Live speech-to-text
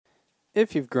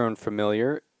If you've grown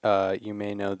familiar, you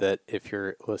may know that if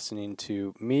you're listening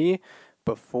to me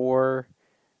before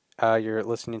you're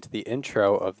listening to the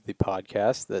intro of the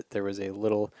podcast, that there was a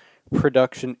little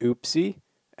production oopsie,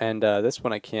 and this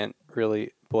one I can't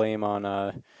really blame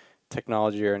on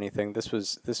technology or anything. This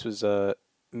was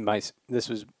my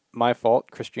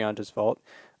fault, Christianta's fault.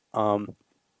 Um,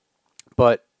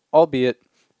 but albeit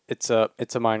it's a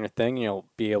minor thing, you'll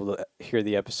be able to hear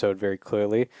the episode very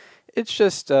clearly. It's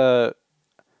just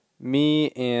me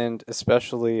and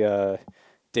especially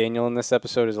Daniel in this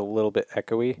episode is a little bit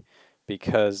echoey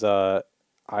because I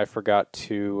forgot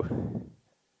to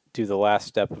do the last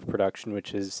step of production,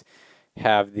 which is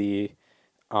have the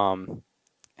um,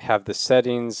 have the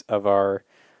settings of our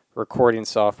recording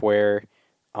software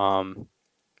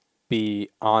be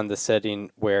on the setting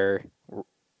where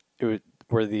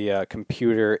the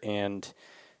computer and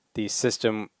the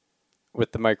system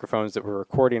with the microphones that we're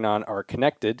recording on are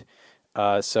connected.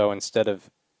 So instead of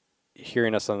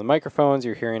hearing us on the microphones,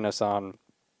 you're hearing us on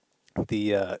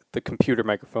the computer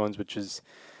microphones, which is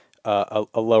a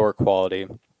lower quality.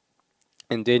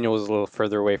 And Daniel was a little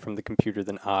further away from the computer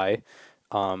than I,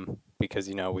 because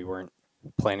we weren't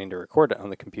planning to record it on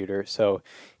the computer. So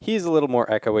he's a little more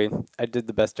echoey. I did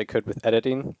the best I could with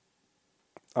editing,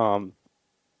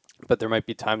 but there might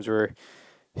be times where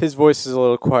his voice is a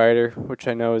little quieter, which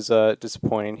I know is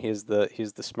disappointing. He's the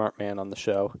smart man on the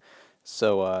show,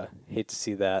 so hate to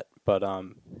see that. But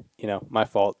my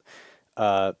fault.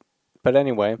 But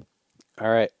anyway, all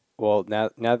right. Well,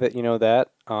 now that you know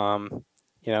that, I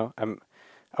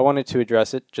wanted to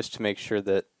address it just to make sure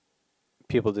that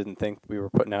people didn't think we were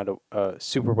putting out a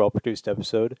super well produced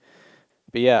episode.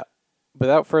 But yeah,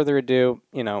 without further ado,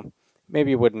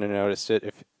 maybe you wouldn't have noticed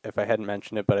it if I hadn't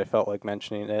mentioned it, but I felt like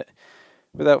mentioning it.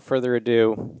 Without further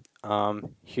ado,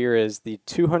 here is the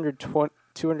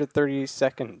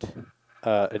 232nd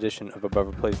edition of Above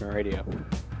Replacement Radio.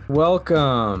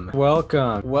 Welcome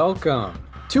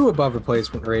to Above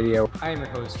Replacement Radio. I am your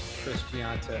host, Chris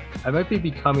Gianta. I might be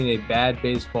becoming a bad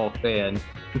baseball fan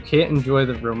who can't enjoy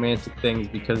the romantic things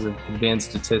because of advanced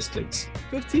statistics.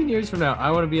 15 years from now,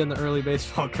 I want to be on the early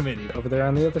baseball committee. Over there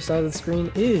on the other side of the screen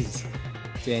is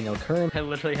Daniel Curran. I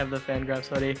literally have the Fangraphs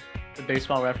hoodie, the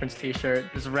baseball reference t-shirt,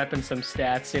 just repping some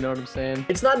stats, you know what I'm saying?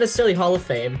 It's not necessarily Hall of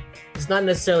Fame. It's not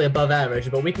necessarily above average,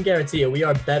 but we can guarantee you we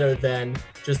are better than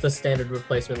just the standard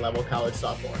replacement level college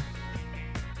sophomore.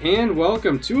 And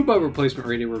welcome to Above Replacement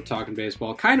Radio, where we're talking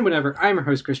baseball, kind of whatever. I'm your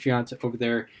host, Chris Gianta. Over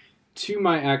there to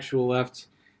my actual left,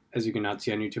 as you cannot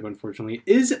see on YouTube, unfortunately,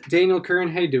 is Daniel Curran.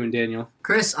 How you doing, Daniel?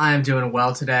 Chris, I am doing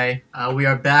well today. We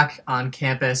are back on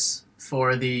campus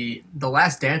for the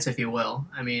last dance, if you will.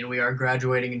 I mean, we are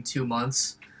graduating in 2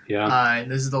 months. Yeah.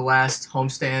 This is the last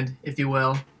homestand, if you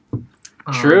will.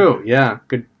 True. Yeah.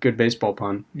 Good baseball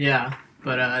pun. Yeah,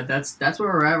 but that's where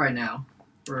we're at right now.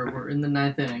 We're in the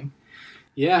 9th inning.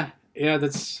 Yeah,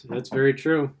 that's very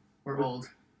true. We're old.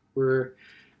 We're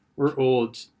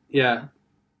old. Yeah.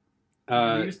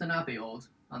 We used to not be old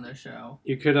on this show.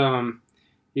 You could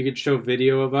show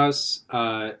video of us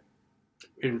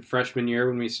in freshman year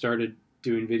when we started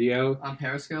doing video On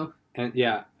Periscope? and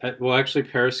yeah, actually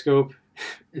Periscope.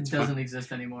 It doesn't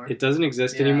exist anymore. It doesn't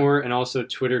exist anymore, and also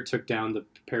Twitter took down the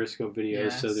Periscope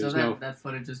videos, so there's that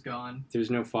footage is gone.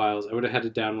 There's no files. I would have had to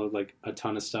download like a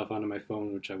ton of stuff onto my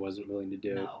phone, which I wasn't willing to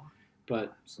do. No,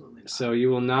 but absolutely not. So you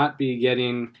will not be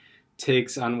getting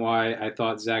takes on why I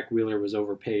thought Zach Wheeler was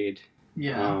overpaid.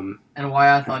 Yeah, and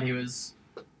why I thought he was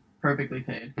perfectly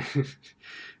paid.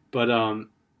 But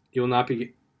you will not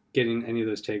be getting any of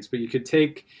those takes. But you could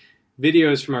take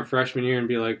videos from our freshman year and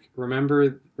be like,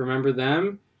 remember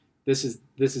them? This is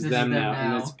them now.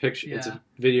 And it's a picture. Yeah. It's a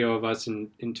video of us in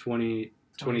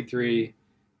 2023.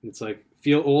 It's like,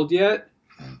 feel old yet?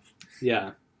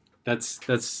 Yeah, that's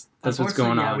what's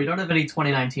going on. Yeah, we don't have any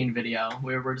 2019 video.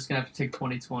 We're just gonna have to take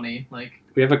 2020.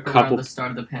 We have a couple. The start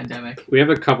of the pandemic. We have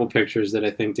a couple pictures that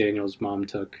I think Daniel's mom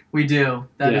took. We do.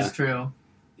 That is true.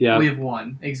 Yeah. We have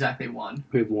one. Exactly one.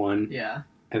 We have one. Yeah.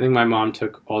 I think my mom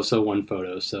took also one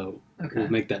photo, so we'll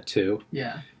make that 2.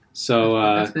 Yeah.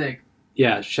 So that's big.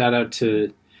 Yeah, shout out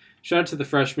to the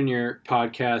freshman year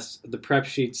podcast, the prep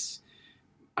sheets.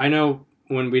 I know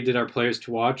when we did our players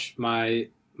to watch, we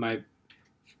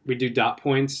do dot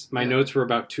points. My notes were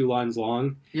about 2 lines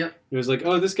long. Yep. It was like,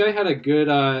 oh, this guy had a good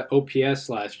OPS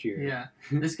last year. Yeah.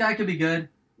 This guy could be good.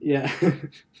 Yeah.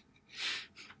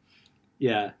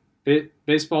 Yeah.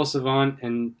 Baseball Savant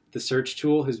and the search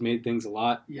tool has made things a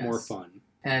lot more fun.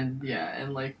 And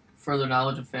further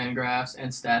knowledge of Fangraphs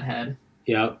and StatHead.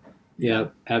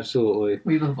 Yep, absolutely.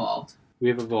 We've evolved.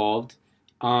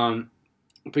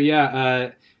 But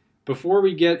yeah, before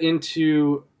we get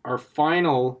into our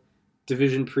final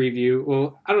division preview,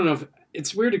 well, I don't know if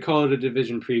it's weird to call it a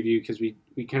division preview because we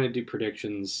kind of do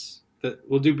predictions. That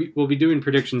we'll be doing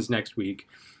predictions next week,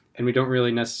 and we don't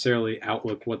really necessarily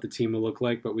outlook what the team will look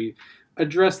like, but we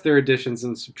address their additions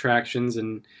and subtractions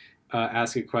and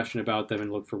ask a question about them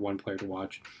and look for one player to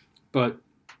watch. But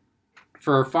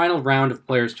for our final round of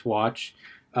players to watch,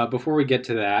 before we get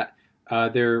to that,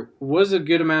 there was a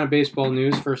good amount of baseball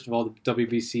news. First of all, the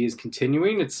WBC is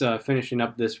continuing. It's finishing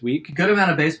up this week. Good amount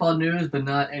of baseball news, but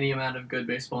not any amount of good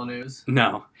baseball news.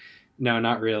 No,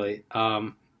 not really.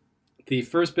 The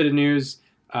first bit of news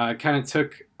kind of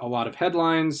took a lot of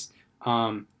headlines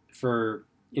for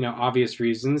obvious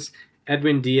reasons.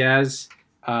 Edwin Diaz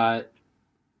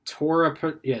tore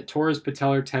his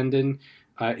patellar tendon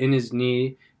in his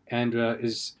knee and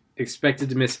is expected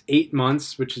to miss 8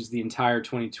 months, which is the entire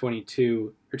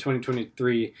 2022 or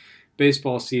 2023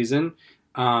 baseball season.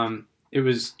 It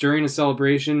was during a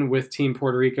celebration with Team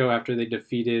Puerto Rico after they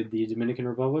defeated the Dominican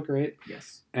Republic, right?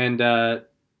 Yes. And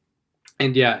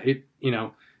yeah,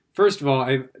 first of all,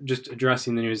 I just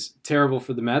addressing the news, terrible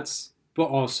for the Mets, but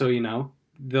also,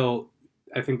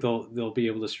 I think they'll be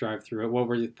able to strive through it. What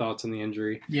were your thoughts on the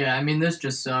injury? Yeah, I mean, this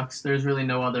just sucks. There's really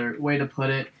no other way to put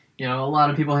it. A lot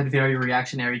of people had very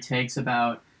reactionary takes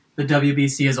about the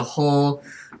WBC as a whole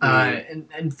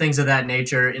and things of that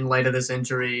nature in light of this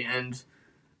injury. And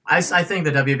I think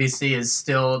the WBC is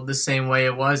still the same way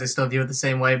it was. I still view it the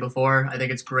same way before. I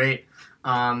think it's great.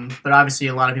 But obviously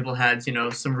a lot of people had,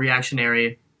 some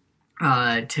reactionary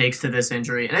takes to this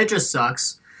injury. And it just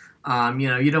sucks.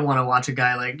 You don't want to watch a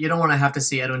guy you don't want to have to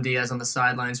see Edwin Diaz on the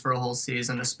sidelines for a whole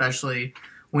season, especially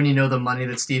when you know the money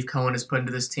that Steve Cohen has put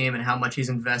into this team and how much he's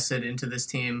invested into this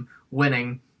team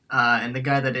winning. And the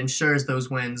guy that ensures those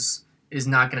wins is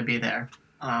not going to be there.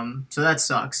 So that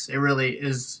sucks. It really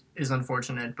is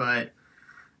unfortunate. But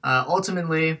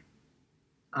ultimately,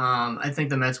 I think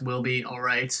the Mets will be all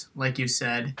right. Like you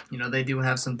said, they do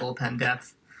have some bullpen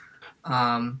depth.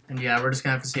 And yeah, we're just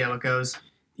going to have to see how it goes.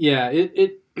 Yeah,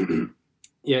 it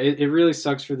really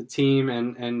sucks for the team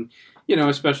and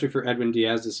especially for Edwin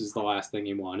Diaz, this is the last thing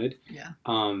he wanted. Yeah.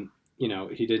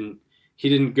 He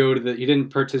didn't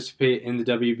participate in the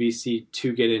WBC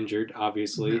to get injured,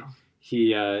 obviously. No.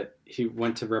 He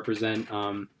went to represent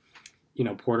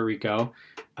Puerto Rico.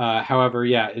 However,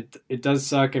 yeah, it does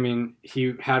suck. I mean,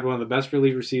 he had one of the best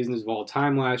reliever seasons of all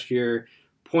time last year,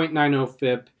 .90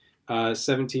 FIP.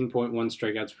 17.1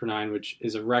 strikeouts per 9, which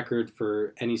is a record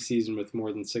for any season with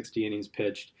more than 60 innings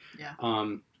pitched. Yeah.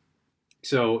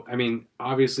 So, I mean,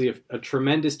 obviously a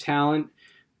tremendous talent,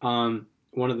 one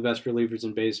of the best relievers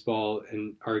in baseball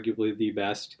and arguably the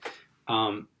best.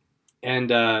 I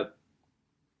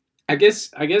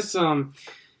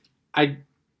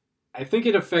think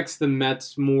it affects the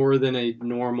Mets more than a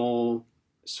normal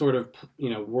sort of,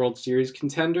 World Series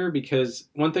contender, because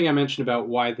one thing I mentioned about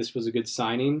why this was a good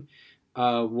signing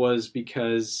was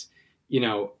because,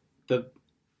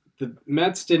 the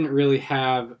Mets didn't really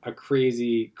have a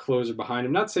crazy closer behind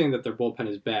them. Not saying that their bullpen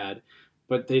is bad,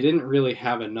 but they didn't really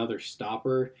have another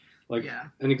stopper.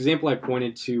 An example I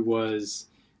pointed to was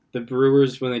the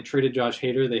Brewers, when they traded Josh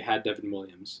Hader, they had Devin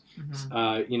Williams.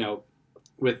 Mm-hmm.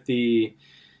 With the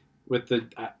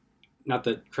not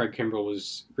that Craig Kimbrell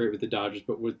was great with the Dodgers,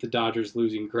 but with the Dodgers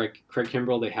losing Craig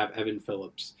Kimbrell, they have Evan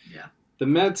Phillips. Yeah. The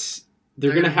Mets,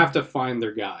 they're going to have to find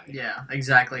their guy. Yeah,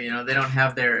 exactly. They don't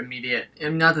have their immediate...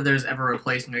 And not that there's ever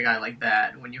replacing a guy like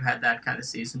that when you had that kind of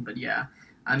season, but yeah.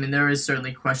 I mean, there is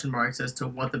certainly question marks as to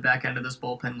what the back end of this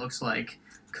bullpen looks like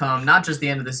come not just the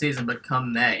end of the season, but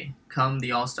come May, come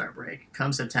the All-Star break,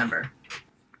 come September.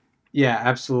 Yeah,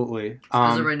 absolutely.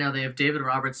 As of right now, they have David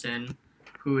Robertson,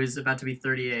 who is about to be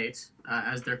 38,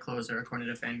 as their closer, according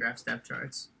to Fangraphs depth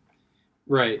charts.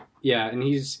 Right, yeah, and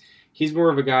he's more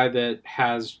of a guy that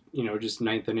has, just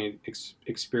ninth inning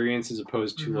experience as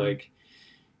opposed to,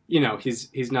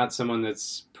 he's not someone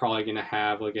that's probably going to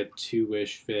have, a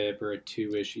 2-ish FIP or a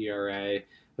 2-ish ERA.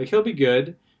 He'll be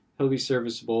good, he'll be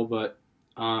serviceable, but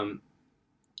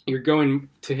you're going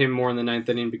to him more in the ninth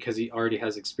inning because he already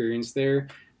has experience there,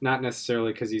 not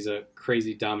necessarily because he's a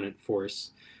crazy dominant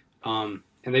force.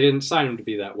 And they didn't sign him to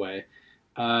be that way.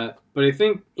 But I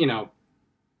think,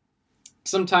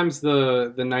 sometimes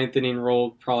the ninth inning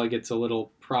role probably gets a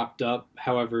little propped up.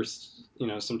 However,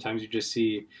 sometimes you just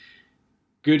see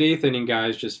good eighth inning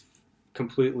guys just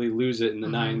completely lose it in the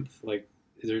ninth.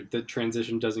 The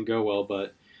transition doesn't go well,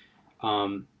 but,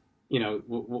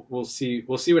 we'll see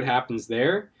what happens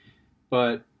there.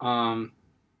 But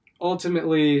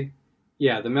ultimately,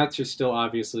 yeah, the Mets are still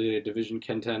obviously a division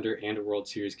contender and a World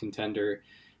Series contender,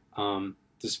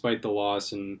 despite the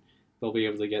loss. And they'll be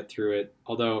able to get through it.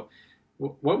 Although,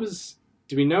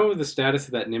 do we know the status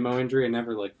of that Nimmo injury? I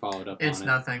never followed up on it. It's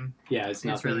nothing. Yeah, it's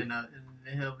nothing. It's really not.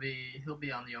 He'll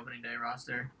be on the opening day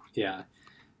roster. Yeah,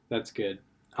 that's good.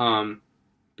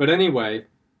 But anyway,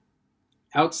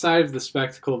 outside of the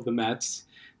spectacle of the Mets,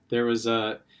 there was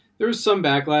some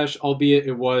backlash, albeit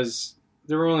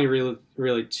there were only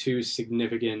really two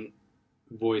significant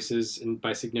voices, and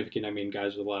by significant I mean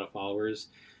guys with a lot of followers.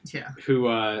 Yeah.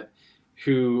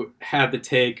 Who had the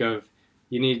take of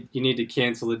you need to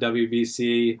cancel the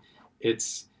WBC.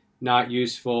 It's not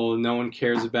useful. No one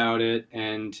cares about it,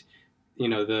 and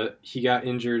he got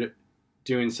injured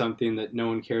doing something that no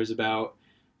one cares about.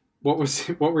 What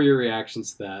were your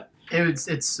reactions to that? It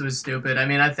was stupid. I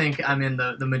mean, I think I'm in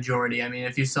the majority. I mean,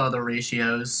 if you saw the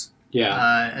ratios,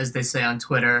 as they say on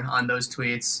Twitter, on those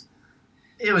tweets,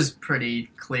 it was pretty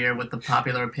clear what the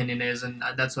popular opinion is, and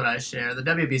that's what I share. The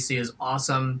WBC is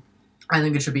awesome. I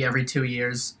think it should be every 2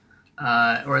 years,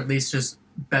 or at least just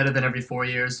better than every 4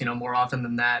 years, more often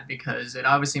than that, because it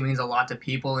obviously means a lot to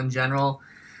people in general.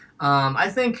 I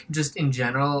think just in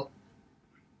general,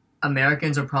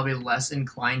 Americans are probably less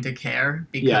inclined to care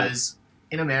because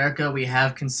in America we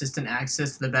have consistent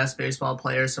access to the best baseball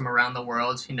players from around the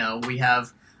world. We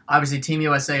have, obviously Team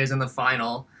USA is in the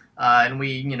final, and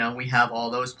we have all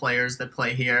those players that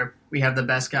play here. We have the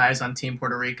best guys on Team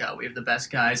Puerto Rico. We have the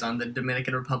best guys on the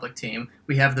Dominican Republic team.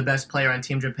 We have the best player on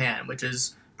Team Japan, which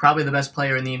is probably the best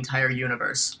player in the entire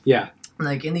universe. Yeah.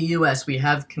 In the U.S., we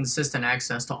have consistent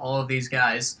access to all of these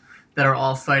guys that are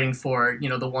all fighting for,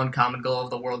 the one common goal of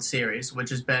the World Series, which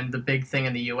has been the big thing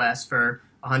in the U.S. for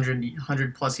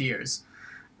 100 plus years.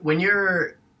 When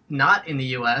you're not in the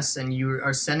U.S. and you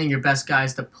are sending your best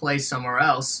guys to play somewhere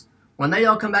else, when they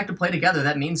all come back to play together,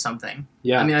 that means something.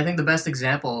 Yeah. I mean, I think the best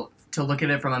example to look at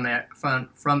it from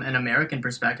an American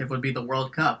perspective would be the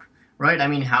World Cup, right? I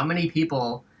mean, how many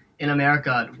people in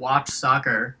America watch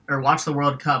soccer or watch the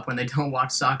World Cup when they don't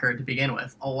watch soccer to begin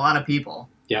with? A lot of people.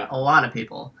 Yeah. A lot of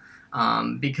people.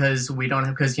 Because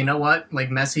you know what?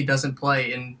 Messi doesn't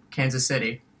play in Kansas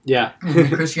City. Yeah.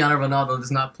 Cristiano Ronaldo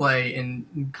does not play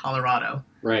in Colorado.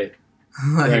 Right.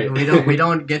 Right. We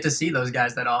don't get to see those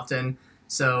guys that often.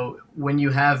 So when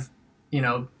you have,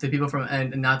 the people from,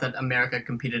 and not that America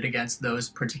competed against those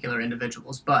particular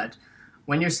individuals, but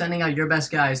when you're sending out your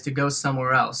best guys to go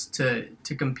somewhere else to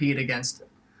compete against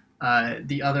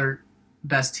the other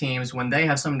best teams when they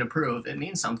have something to prove, it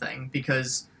means something,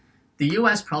 because the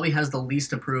U.S. probably has the least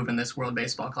to prove in this World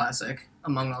Baseball Classic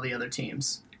among all the other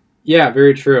teams. Yeah,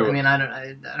 very true. I mean,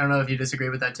 I don't know if you disagree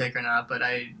with that take or not, but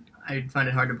I find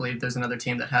it hard to believe there's another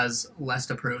team that has less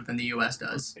to prove than the U.S.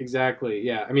 does. Exactly.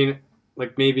 Yeah. I mean,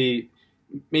 maybe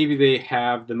they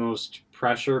have the most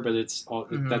pressure, but it's all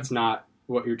that's not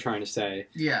what you're trying to say.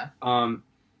 Yeah.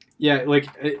 Yeah.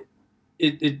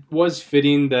 It was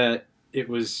fitting that it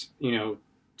was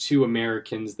two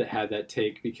Americans that had that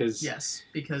take because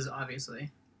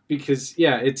obviously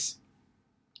it's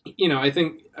I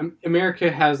think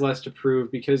America has less to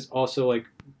prove because also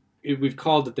we've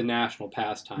called it the national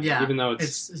pastime. Yeah, even though it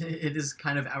is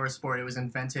kind of our sport. It was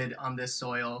invented on this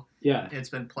soil. Yeah, it's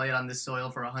been played on this soil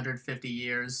for 150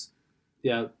 years.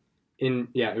 Yeah,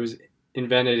 it was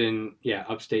invented in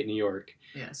upstate New York.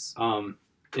 Yes.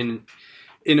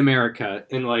 In America,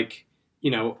 and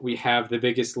we have the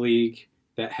biggest league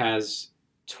that has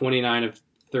 29 of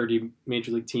 30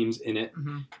 major league teams in it,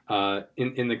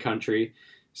 in the country.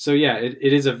 So it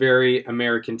is a very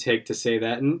American take to say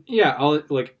that, and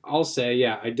I'll say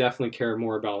I definitely care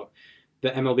more about the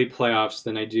MLB playoffs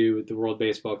than I do the World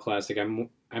Baseball Classic.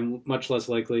 I'm much less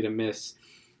likely to miss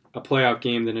a playoff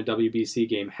game than a WBC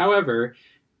game. However,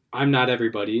 I'm not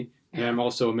everybody, and I'm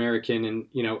also American, and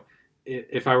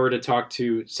if I were to talk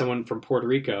to someone from Puerto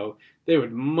Rico, they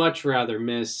would much rather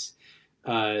miss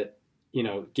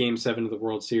Game 7 of the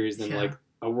World Series than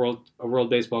a World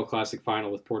Baseball Classic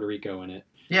final with Puerto Rico in it.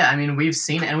 Yeah, I mean, we've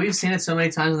seen it so many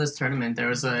times in this tournament. There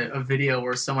was a video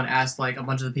where someone asked a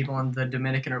bunch of the people on the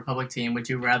Dominican Republic team, would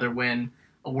you rather win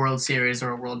a World Series or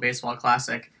a World Baseball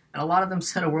Classic? And a lot of them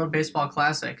said a World Baseball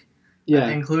Classic,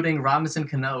 including Robinson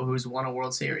Cano, who's won a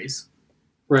World Series.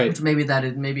 Right. Which maybe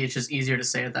it's just easier to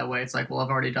say it that way. It's I've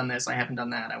already done this, I haven't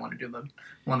done that, I want to do the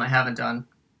one I haven't done.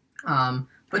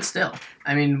 But still,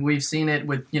 I mean, we've seen it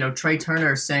with, Trey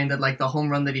Turner saying that, the home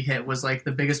run that he hit was,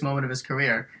 the biggest moment of his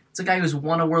career. It's a guy who's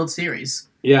won a World Series.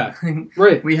 Yeah,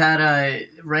 right. We had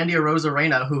Randy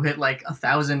Arozarena, who hit,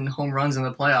 1,000 home runs in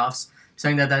the playoffs,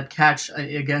 saying that catch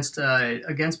against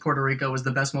Puerto Rico was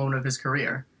the best moment of his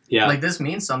career. Yeah. This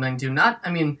means something to not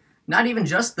even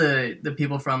just the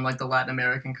people from, the Latin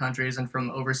American countries and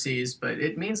from overseas, but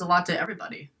it means a lot to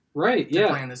everybody. Right. to Yeah.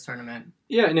 play in this tournament.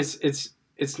 Yeah, and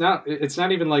it's not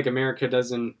even like America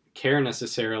doesn't care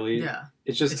necessarily. Yeah,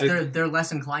 It's just they're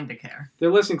less inclined to care.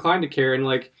 they're less inclined to care, and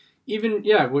like even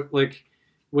like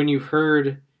when you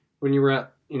were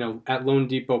at at Lone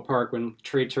Depot Park when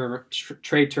Trey Turner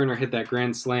hit that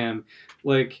grand slam,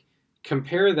 like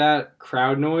compare that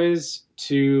crowd noise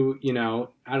to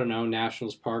I don't know,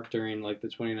 Nationals Park during like the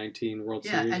 2019 World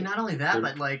Yeah, Series. and not only that,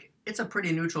 but like it's a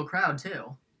pretty neutral crowd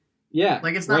too. Yeah,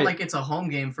 Like it's not right. like it's a home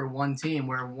game for one team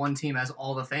where one team has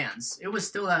all the fans. It was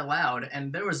still that loud,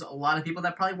 and there was a lot of people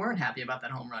that probably weren't happy about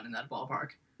that home run in that ballpark.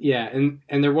 Yeah,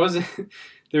 and there wasn't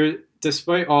there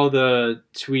despite all the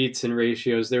tweets and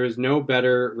ratios, there was no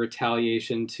better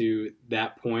retaliation to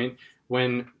that point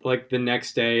when like the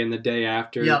next day and the day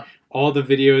after, Yep. all the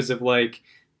videos of like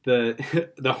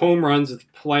the home runs with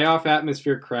playoff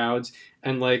atmosphere crowds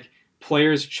and like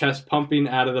players chest pumping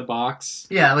out of the box.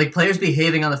 Yeah, like players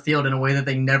behaving on the field in a way that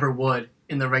they never would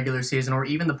in the regular season or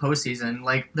even the postseason.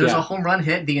 Like there's a home run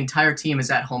hit, the entire team is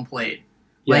at home plate.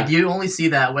 Like you only see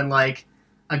that when like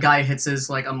a guy hits his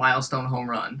like a milestone home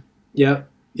run. Yep.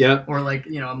 Or like,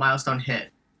 a milestone hit.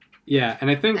 Yeah, and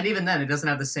I think And even then it doesn't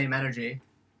have the same energy.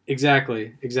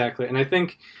 Exactly. And I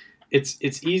think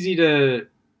it's easy to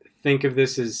think of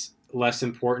this as less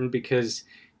important because,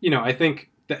 I think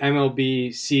the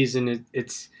MLB season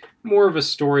it's more of a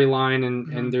storyline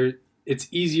and it's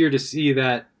easier to see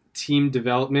that team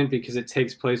development because it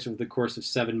takes place over the course of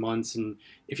 7 months, and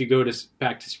if you go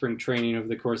back to spring training over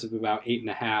the course of about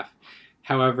 8.5.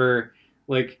 However,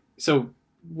 like so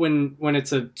when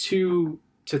it's a 2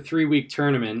 to 3 week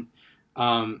tournament,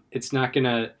 it's not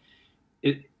gonna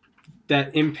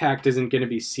that impact isn't gonna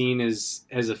be seen as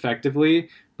effectively,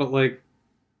 but like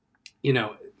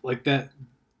that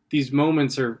these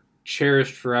moments are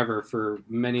cherished forever for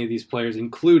many of these players,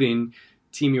 including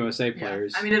Team USA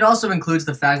players. Yeah. I mean, it also includes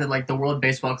the fact that like the World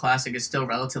Baseball Classic is still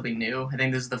relatively new. I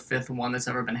think this is the 5th one that's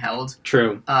ever been held.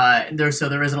 True. There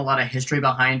isn't a lot of history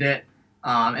behind it,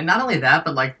 and not only that,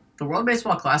 but like the World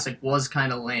Baseball Classic was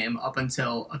kind of lame up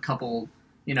until a couple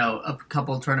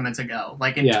tournaments ago.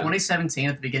 Like in 2017,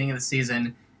 at the beginning of the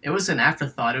season, it was an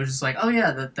afterthought. It was just like, oh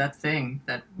yeah, that thing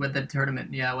that with the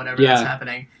tournament, that's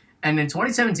happening. And in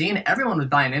 2017, everyone was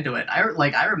buying into it.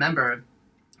 I remember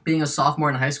being a sophomore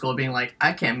in high school, being like,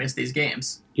 I can't miss these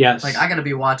games. Yes. Like I got to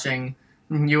be watching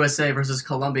USA versus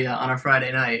Colombia on a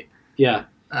Friday night. Yeah.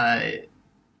 Like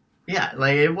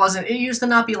it used to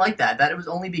not be like that. That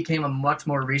only became a much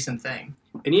more recent thing.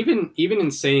 And even in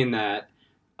saying that,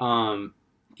 I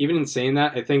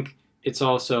think it's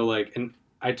also like, and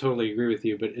I totally agree with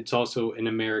you, but it's also an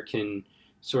American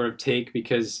sort of take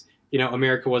because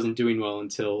America wasn't doing well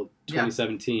until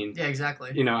 2017. Yeah,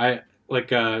 exactly. I like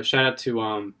shout out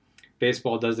to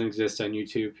Baseball Doesn't Exist on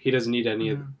YouTube. He doesn't need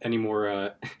any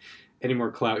more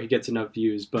clout. He gets enough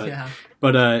views, but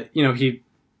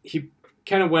he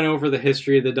kind of went over the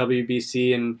history of the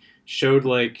WBC and showed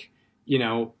like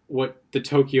what the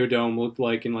Tokyo Dome looked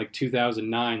like in like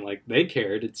 2009. Like they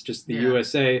cared. It's just the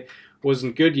USA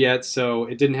wasn't good yet, so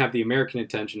it didn't have the American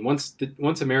attention. Once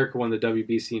America won the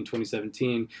WBC in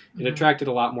 2017, it attracted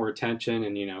a lot more attention,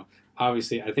 and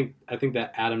obviously, I think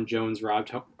that Adam Jones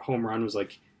robbed home run was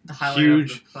like the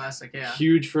huge, of the classic,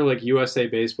 huge for like USA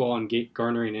baseball and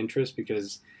garnering interest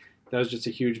because that was just a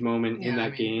huge moment in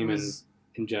that game and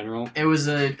in general. It was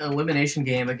an elimination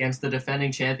game against the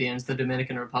defending champions, the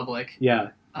Dominican Republic. Yeah.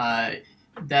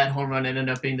 That home run ended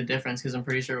up being the difference because I'm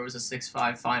pretty sure it was a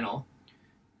 6-5 final.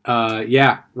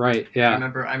 Yeah, right. Yeah.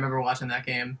 I remember watching that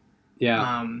game.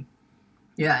 Yeah.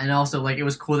 And also like it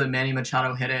was cool that Manny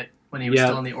Machado hit it when he was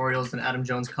still in the Orioles and Adam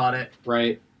Jones caught it.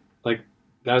 Right. Like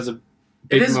that was a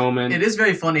big moment. It is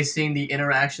very funny seeing the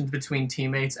interactions between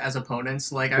teammates as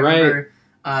opponents. Like I remember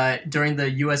during the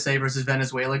USA versus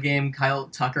Venezuela game, Kyle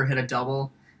Tucker hit a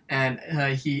double and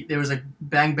there was a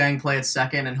bang play at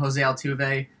second and Jose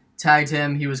Altuve tagged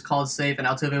him. He was called safe, and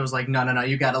Altuve was like, no,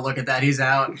 you got to look at that. He's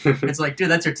out. It's like, dude,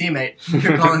 that's your teammate.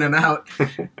 You're calling him out.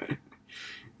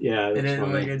 Yeah, that's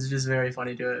funny. Like, it's just very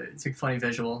funny it's a funny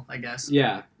visual, I guess.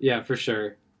 Yeah, for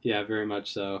sure. Yeah, very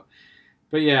much so.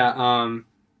 But like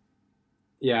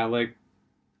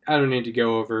I don't need to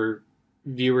go over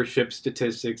viewership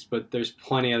statistics, but there's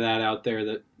plenty of that out there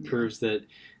that proves that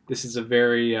this is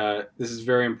very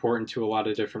important to a lot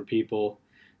of different people.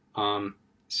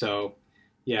 So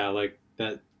yeah, like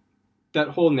that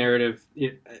whole narrative,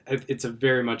 it's a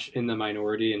very much in the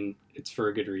minority, and it's for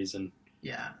a good reason.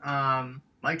 Yeah.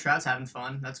 Mike Trout's having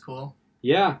fun. That's cool.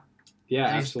 Yeah. Yeah,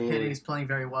 and absolutely. He's playing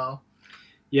very well.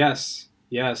 Yes.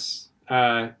 Yeah,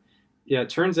 it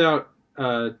turns out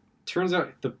turns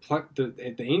out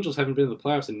the Angels haven't been to the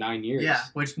playoffs in 9 years. Yeah,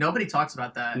 which nobody talks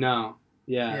about that. No.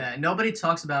 Yeah. Yeah, nobody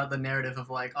talks about the narrative of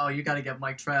like, oh, you got to get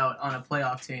Mike Trout on a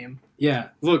playoff team. Yeah.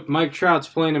 Look, Mike Trout's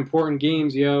playing important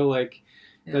games, yo. Like,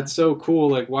 that's so cool.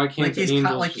 Like, why can't the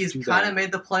Angels he's kind of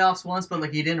made the playoffs once, but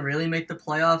like he didn't really make the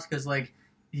playoffs because like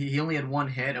he only had one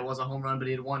hit. It was a home run, but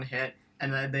he had one hit,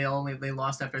 and they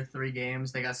lost after 3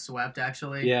 games. They got swept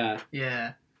actually. Yeah.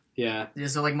 Yeah. Yeah. Yeah,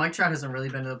 so like Mike Trout hasn't really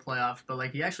been to the playoffs, but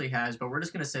like he actually has. But we're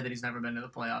just gonna say that he's never been to the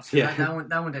playoffs. Yeah.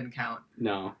 That one didn't count.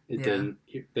 No, it didn't.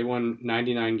 They won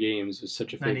 99 games. It was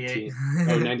such a fake 98. team.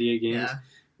 Oh, 98 games. Yeah.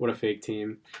 What a fake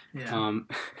team. Yeah.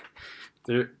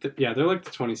 They're like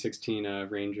the 2016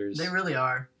 Rangers. They really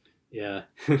are. Yeah.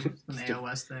 An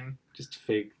AOS thing. Just a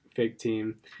fake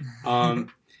team. But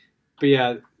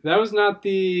yeah, that was not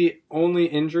the only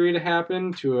injury to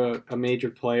happen to a major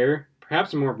player.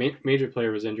 Perhaps a more major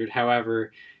player was injured.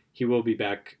 However, he will be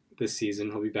back this season.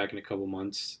 He'll be back in a couple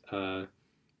months, or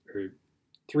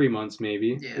 3 months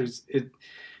maybe. Yeah. It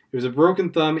was a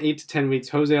broken thumb, 8 to 10 weeks.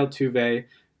 Jose Altuve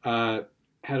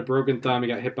had a broken thumb. He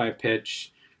got hit by a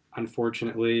pitch,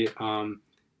 unfortunately.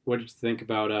 What do you think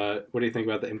about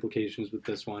the implications with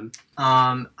this one?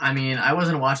 I mean, I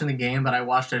wasn't watching the game, but I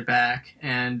watched it back,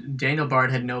 and Daniel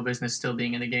Bard had no business still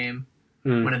being in the game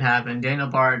when it happened. Daniel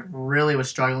Bard really was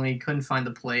struggling. He couldn't find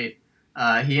the plate.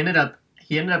 He ended up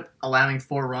allowing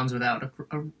 4 runs without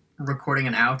recording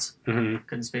an out. Mm-hmm.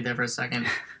 Couldn't speak there for a second.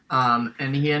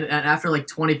 And after like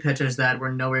 20 pitches that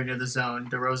were nowhere near the zone,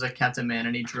 DeRosa kept him in,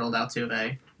 and he drilled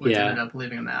Altuve, which ended up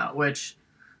leaving him out. Which,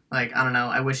 like, I don't know.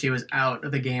 I wish he was out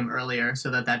of the game earlier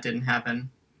so that didn't happen.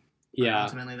 Yeah. But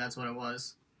ultimately, that's what it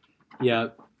was. Yeah.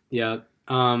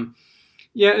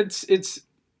 It's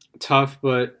tough,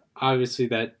 but obviously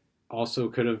that also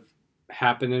could have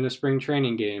happened in a spring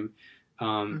training game.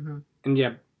 And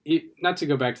yeah, not to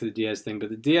go back to the Diaz thing, but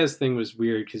the Diaz thing was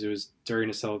weird because it was during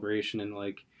a celebration, and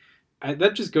like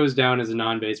that just goes down as a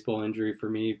non-baseball injury for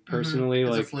me personally. It's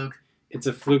like a fluke. It's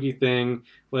a fluky thing.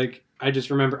 Like I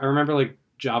remember like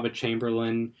Java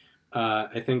Chamberlain,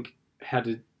 I think had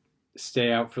to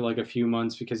stay out for like a few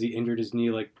months because he injured his knee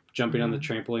like jumping on the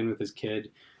trampoline with his kid.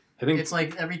 I think it's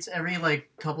like every like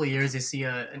couple of years you see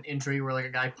an injury where like a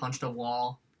guy punched a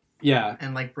wall. Yeah.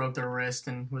 And like broke their wrist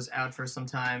and was out for some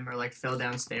time, or like fell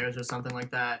downstairs or something like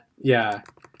that. Yeah.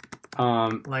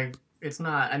 Like it's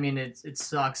not. I mean, it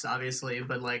sucks obviously,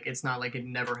 but like it's not like it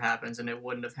never happens, and it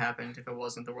wouldn't have happened if it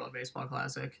wasn't the World Baseball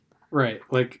Classic. Right.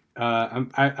 Like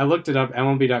I looked it up.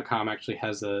 MLB.com actually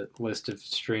has a list of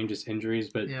strangest injuries,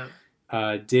 but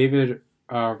David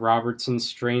Robertson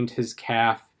strained his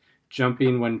calf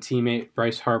jumping when teammate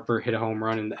Bryce Harper hit a home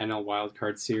run in the NL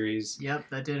Wildcard Series. Yep,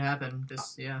 that did happen.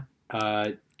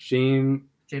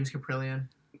 James Caprillion.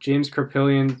 James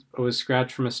Carpillion was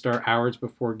scratched from a start hours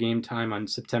before game time on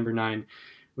September 9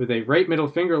 with a right middle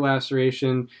finger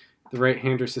laceration. The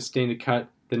right-hander sustained a cut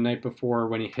the night before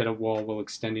when he hit a wall while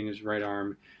extending his right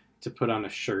arm to put on a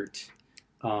shirt.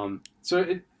 There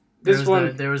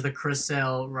was the Chris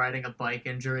Sale riding a bike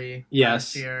injury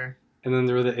last year. And then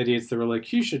there were the idiots that were like,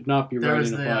 he should not be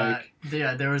riding a bike.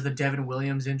 There was the Devin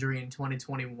Williams injury in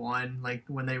 2021, like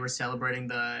when they were celebrating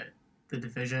the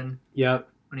division. Yep.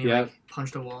 When he like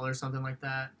punched a wall or something like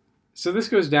that. So this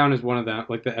goes down as one of them,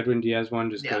 like the Edwin Diaz one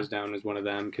goes down as one of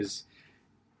them, because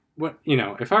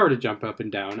if I were to jump up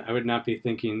and down, I would not be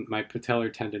thinking my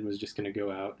patellar tendon was just going to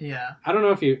go out. Yeah. I don't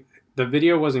know if the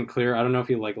video wasn't clear. I don't know if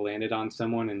he like landed on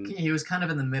someone and he was kind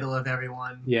of in the middle of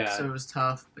everyone. Yeah. So it was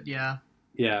tough, but yeah.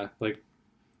 Yeah, like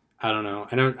I don't know.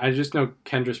 I just know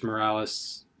Kendrys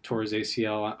Morales tore his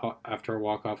ACL after a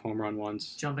walk-off home run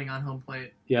once. Jumping on home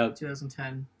plate. Yeah.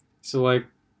 2010. So like,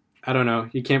 I don't know.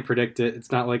 You can't predict it.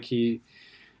 It's not like he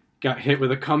got hit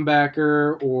with a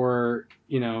comebacker or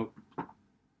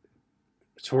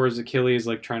tore his Achilles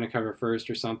like trying to cover first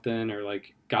or something, or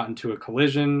like got into a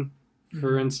collision,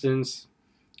 for instance.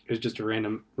 It was just a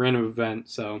random event.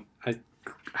 So I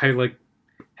like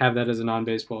have that as a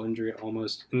non-baseball injury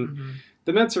almost. And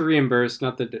the Mets are reimbursed.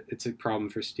 Not that it's a problem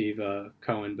for Steve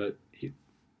Cohen, but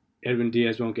Edwin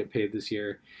Diaz won't get paid this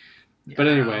year. Yeah, but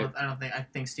anyway, I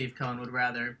think Steve Cohen would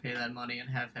rather pay that money and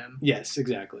have him. Yes,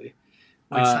 exactly.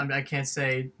 Which I can't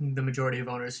say the majority of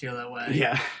owners feel that way.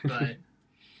 Yeah, but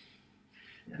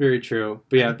very true.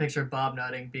 But I can picture Bob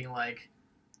Nutting being like,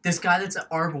 "This guy that's at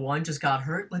ARB1 just got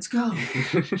hurt. Let's go."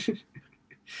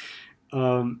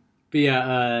 But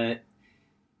yeah,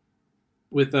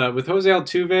 with Jose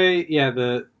Altuve,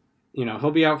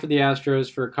 he'll be out for the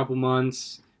Astros for a couple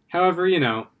months. However,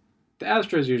 the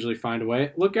Astros usually find a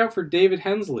way. Look out for David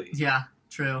Hensley. Yeah,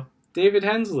 true. David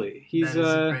Hensley. He's That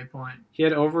is a great point. he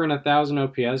had over 1,000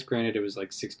 OPS. Granted, it was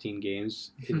like 16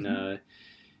 games in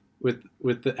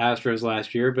with the Astros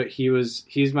last year, but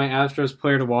he's my Astros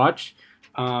player to watch.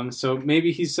 So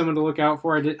maybe he's someone to look out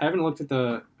for. I haven't looked at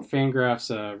the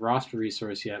Fangraphs roster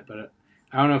resource yet, but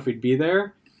I don't know if we'd be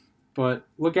there. But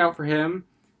look out for him.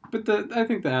 But I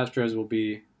think the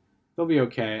Astros they'll be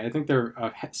okay. I think they're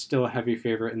still a heavy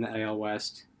favorite in the AL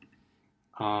West.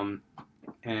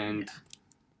 And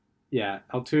yeah,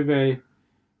 Altuve,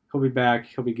 he'll be back.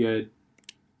 He'll be good.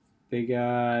 They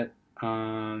got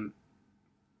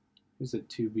who's it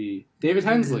to be? David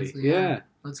Hensley. Yeah.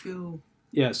 Let's go.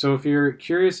 Yeah, so if you're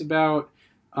curious about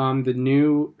the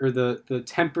new or the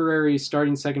temporary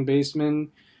starting second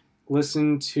baseman, for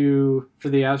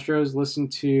the Astros, listen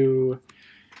to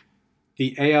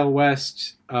the AL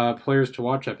West Players to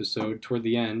Watch episode toward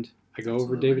the end. I go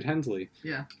over David Hensley.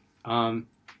 Yeah.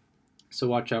 So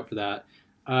watch out for that.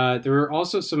 There were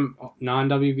also some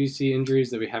non-WBC injuries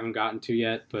that we haven't gotten to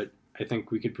yet, but I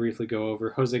think we could briefly go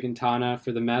over. Jose Quintana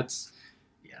for the Mets.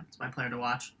 Yeah, it's my player to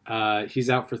watch. He's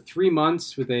out for 3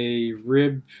 months with a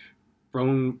rib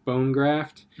bone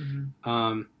graft.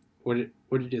 Mm-hmm.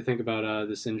 What did you think about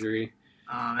this injury?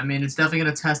 I mean, it's definitely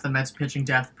going to test the Mets' pitching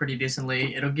depth pretty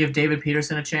decently. It'll give David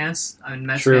Peterson a chance. I mean,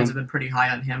 Mets fans have been pretty high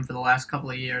on him for the last couple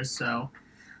of years, so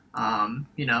it's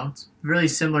a really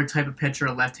similar type of pitcher,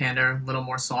 a left-hander, a little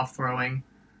more soft throwing.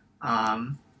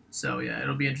 So yeah,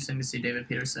 it'll be interesting to see David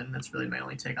Peterson. That's really my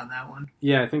only take on that one.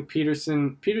 Yeah, I think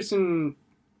Peterson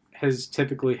has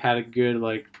typically had a good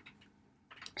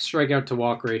strikeout to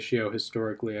walk ratio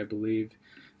historically, I believe,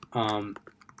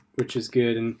 which is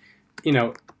good. And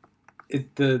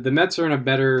the Mets are in a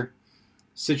better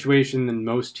situation than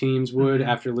most teams would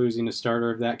after losing a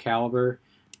starter of that caliber.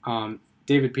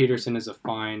 David Peterson is a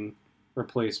fine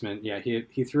replacement. Yeah,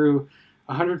 he threw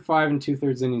 105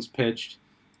 2/3 innings pitched,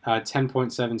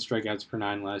 10.7 strikeouts per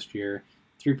 9 last year,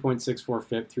 3.64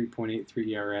 FIP,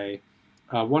 3.83 ERA,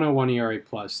 101 ERA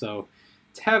plus. So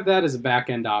to have that as a back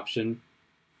end option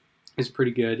is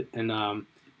pretty good, and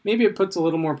maybe it puts a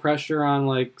little more pressure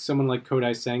on someone like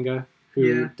Kodai Senga,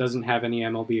 who doesn't have any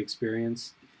MLB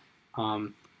experience.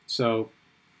 So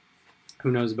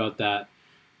who knows about that?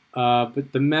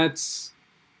 But the Mets,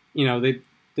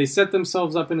 they set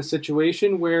themselves up in a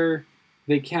situation where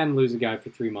they can lose a guy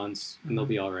for 3 months and they'll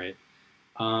be all right.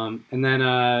 And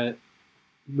then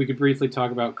we could briefly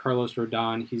talk about Carlos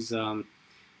Rodon.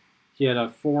 He had a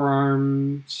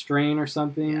forearm strain or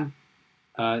something.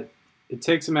 Yeah. It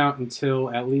takes him out until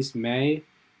at least May,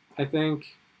 I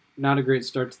think. Not a great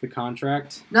start to the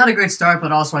contract. Not a great start,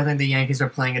 but also I think the Yankees are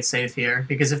playing it safe here.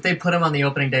 Because if they put him on the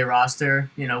opening day roster,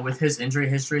 with his injury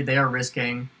history, they are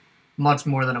risking much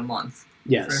more than a month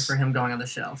for him going on the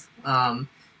shelf.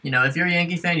 If you're a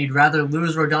Yankee fan, you'd rather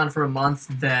lose Rodon for a month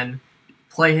than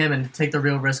play him and take the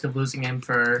real risk of losing him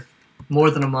for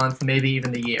more than a month, maybe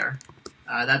even the year.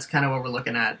 That's kind of what we're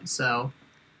looking at. So,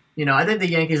 I think the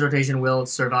Yankees rotation will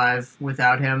survive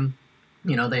without him.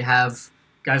 They have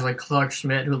guys like Clark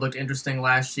Schmidt, who looked interesting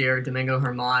last year. Domingo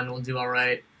Germán will do all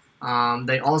right.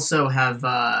 They also have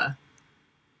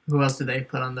who else did they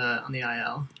put on the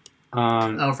IL?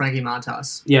 Frankie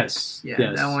Montas. Yes. Yeah,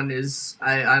 yes. That one is.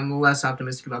 I'm less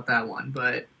optimistic about that one,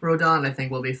 but Rodon I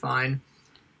think will be fine.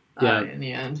 In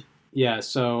the end. Yeah.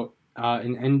 So a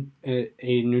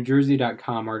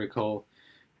NewJersey.com article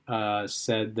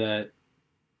said that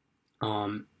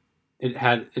it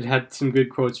had some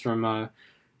good quotes from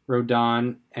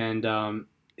Rodon, and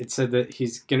it said that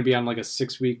he's going to be on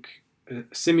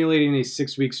simulating a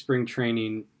 6-week spring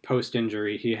training post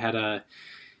injury. He had a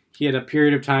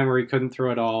period of time where he couldn't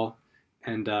throw at all,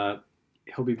 and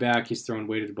he'll be back. He's throwing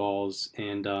weighted balls,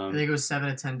 and I think it was 7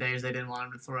 to 10 days they didn't want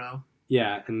him to throw.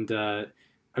 Yeah, and a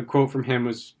quote from him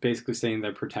was basically saying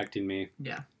they're protecting me.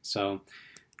 Yeah. So,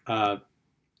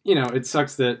 it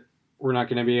sucks that we're not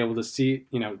going to be able to see,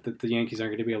 that the Yankees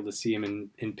aren't going to be able to see him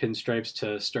in pinstripes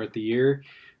to start the year.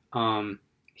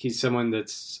 He's someone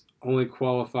that's only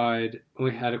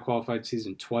had a qualified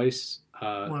season twice.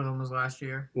 One of them was last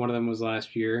year.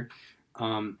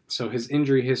 So his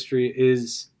injury history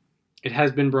it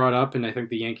has been brought up, and I think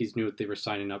the Yankees knew what they were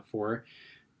signing up for.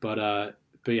 But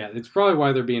yeah, it's probably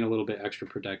why they're being a little bit extra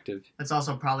protective. That's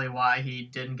also probably why he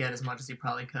didn't get as much as he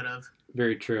probably could have.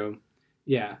 Very true.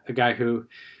 Yeah, a guy who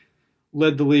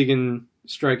led the league in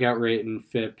strikeout rate and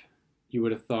FIP, you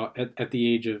would have thought at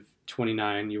the age of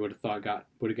 29, you would have thought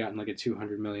would have gotten like a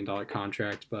 $200 million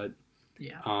contract, but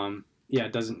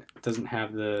it doesn't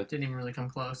have didn't even really come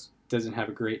close. Doesn't have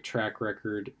a great track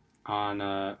record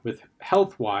on with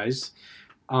health wise.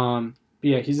 But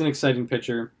yeah, he's an exciting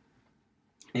pitcher.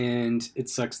 and it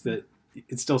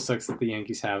still sucks that the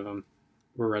Yankees have him.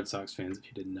 We're Red Sox fans, if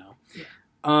you didn't know.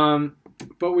 Yeah.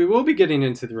 But we will be getting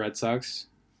into the Red Sox.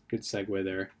 Good segue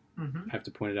there. Mm-hmm. I have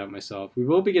to point it out myself. We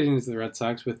will be getting into the Red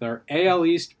Sox with our AL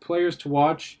East players to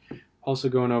watch. Also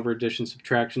going over additions,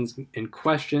 subtractions, and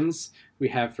questions we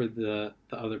have for the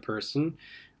other person.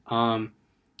 Anything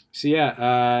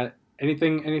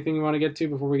you want to get to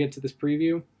before we get to this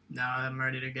preview? No, I'm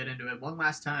ready to get into it one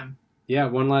last time. Yeah,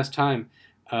 one last time.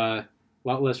 A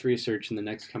lot less research in the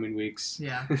next coming weeks.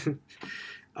 Yeah.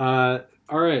 All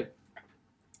right.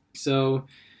 So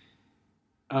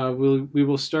we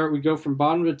will start. We go from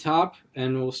bottom to top,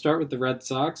 and we'll start with the Red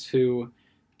Sox, who,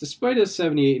 despite a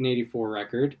 78-84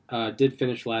 record, did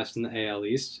finish last in the AL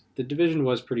East. The division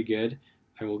was pretty good.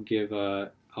 I'll give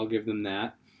them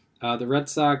that. The Red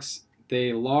Sox,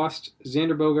 they lost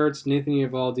Xander Bogaerts, Nathan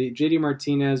Eovaldi, JD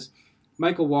Martinez,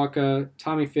 Michael Wacha,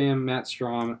 Tommy Pham, Matt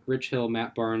Strahm, Rich Hill,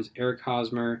 Matt Barnes, Eric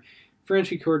Hosmer,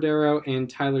 Franchi Cordero, and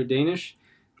Tyler Danish.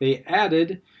 They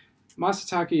added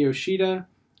Masataka Yoshida,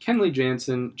 Kenley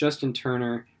Jansen, Justin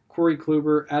Turner, Corey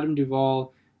Kluber, Adam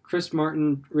Duvall, Chris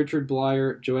Martin, Richard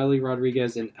Blyer, Joely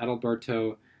Rodriguez, and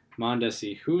Adalberto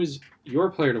Mondesi. Who is your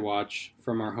player to watch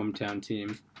from our hometown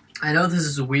team? I know this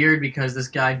is weird because this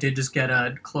guy did just get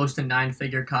a close to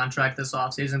 9-figure contract this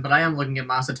offseason, but I am looking at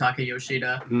Masataka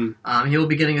Yoshida. He will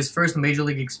be getting his first major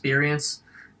league experience,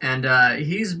 and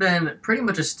he's been pretty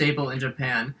much a staple in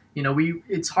Japan.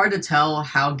 It's hard to tell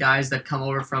how guys that come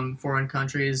over from foreign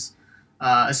countries,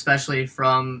 especially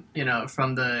from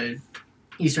the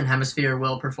Eastern Hemisphere,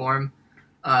 will perform.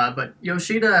 But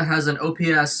Yoshida has an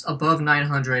OPS above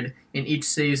 900 in each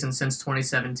season since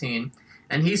 2017.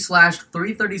 And he slashed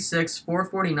 336,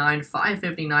 449,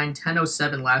 559,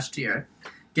 1007 last year.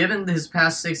 Given his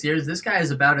past 6 years, this guy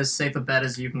is about as safe a bet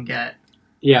as you can get.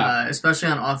 Yeah. Especially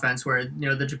on offense, where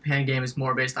the Japan game is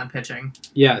more based on pitching.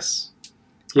 Yes.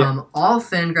 Yeah. All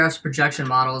Fangraphs projection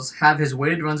models have his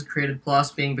weighted runs created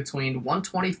plus being between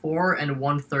 124 and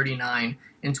 139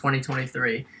 in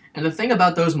 2023. And the thing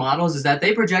about those models is that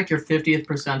they project your 50th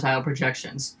percentile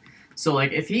projections. So,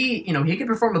 if he could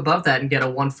perform above that and get a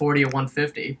 140 or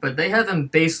 150, but they have him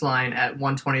baseline at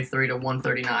 123 to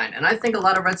 139, and I think a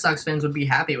lot of Red Sox fans would be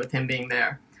happy with him being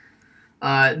there.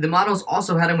 The models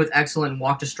also had him with excellent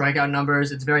walk-to-strikeout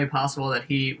numbers. It's very possible that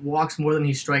he walks more than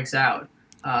he strikes out,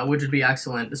 which would be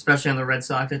excellent, especially on the Red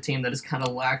Sox, a team that has kind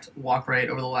of lacked walk rate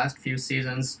over the last few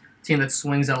seasons, a team that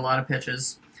swings at a lot of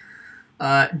pitches.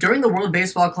 During the World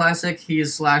Baseball Classic, he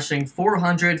is slashing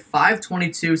 400,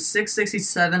 522,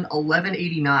 667,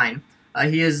 1189.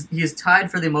 He is tied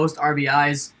for the most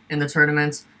RBIs in the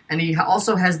tournament, and he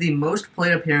also has the most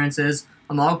plate appearances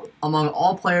among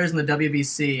all players in the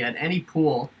WBC at any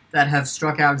pool that have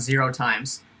struck out 0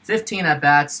 times. 15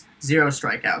 at-bats, 0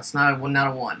 strikeouts, not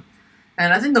a one.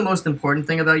 And I think the most important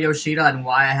thing about Yoshida and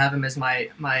why I have him as my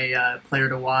player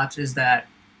to watch is that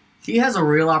he has a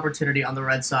real opportunity on the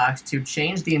Red Sox to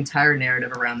change the entire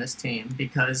narrative around this team,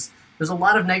 because there's a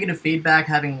lot of negative feedback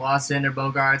having lost Xander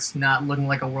Bogaerts, not looking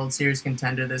like a World Series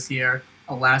contender this year,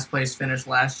 a last-place finish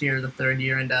last year, the third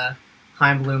year into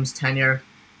Chaim Bloom's tenure.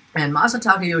 And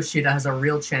Masataka Yoshida has a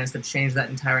real chance to change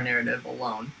that entire narrative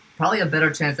alone. Probably a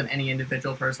better chance than any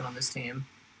individual person on this team.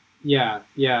 Yeah,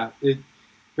 it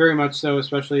very much so,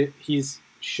 especially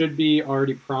should be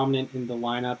already prominent in the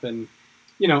lineup, and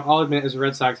I'll admit, as a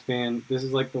Red Sox fan, this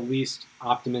is like the least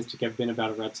optimistic I've been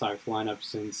about a Red Sox lineup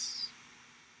since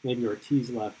maybe Ortiz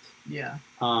left. Yeah.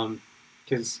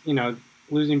 Because,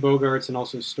 losing Bogaerts and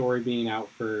also Story being out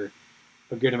for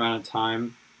a good amount of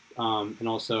time, and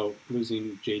also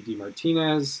losing JD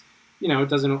Martinez, it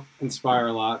doesn't inspire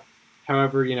a lot.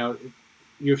 However,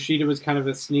 Yoshida was kind of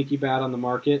a sneaky bat on the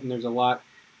market, and there's a lot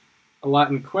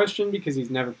in question because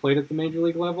he's never played at the major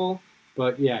league level.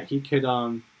 But yeah, he could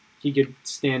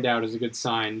stand out as a good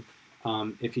sign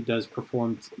if he does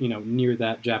perform, near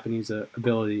that Japanese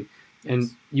ability. Yes.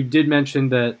 And you did mention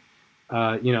that,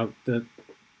 the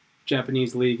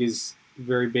Japanese league is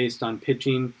very based on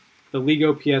pitching. The league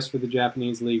OPS for the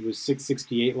Japanese league was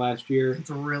 668 last year. It's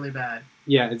really bad.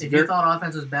 Yeah, if you thought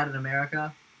offense was bad in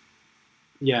America,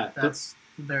 that's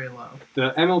very low.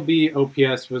 The MLB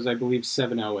OPS was, I believe,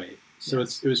 708. So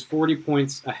yes. It was 40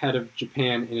 points ahead of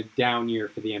Japan in a down year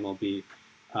for the MLB.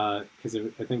 Because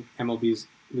I think MLB's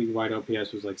league-wide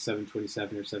OPS was like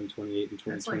 727 or 728 in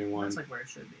 2021. That's like where it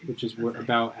should be. Which is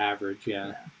about average,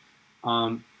 yeah.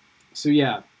 That's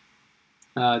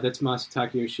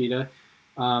Masataka Yoshida.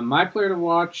 My player to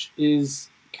watch is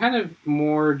kind of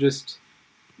more just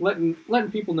letting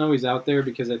people know he's out there,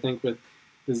 because I think with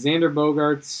the Xander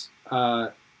Bogaerts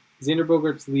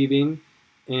leaving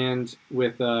And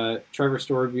with Trevor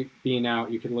Story being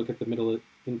out, you could look at the middle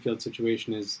infield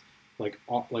situation as like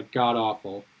god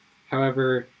awful.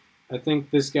 However, I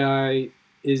think this guy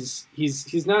he's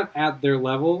not at their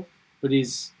level, but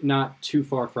he's not too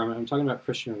far from it. I'm talking about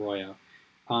Christian Arroyo.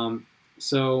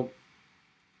 So,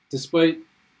 despite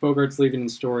Bogaerts leaving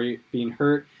and Story being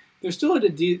hurt, they're still at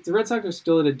the Red Sox are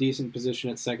still at a decent position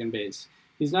at second base.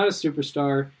 He's not a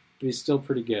superstar, but he's still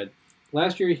pretty good.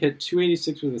 Last year, he hit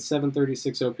 .286 with a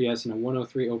 .736 OPS and a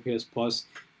 .103 OPS plus,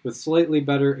 with slightly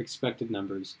better expected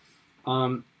numbers.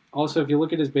 Also, if you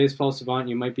look at his baseball savant,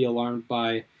 you might be alarmed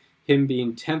by him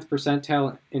being 10th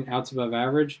percentile in outs above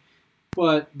average,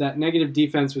 but that negative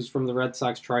defense was from the Red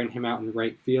Sox trying him out in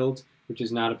right field, which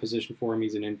is not a position for him.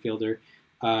 He's an infielder.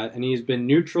 And he's been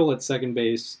neutral at second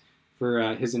base for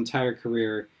his entire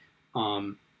career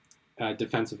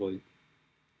defensively.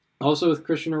 Also with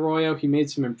Christian Arroyo, he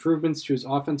made some improvements to his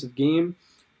offensive game.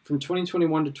 From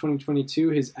 2021 to 2022,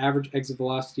 his average exit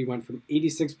velocity went from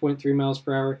 86.3 miles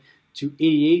per hour to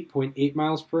 88.8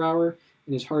 miles per hour,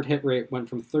 and his hard hit rate went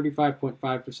from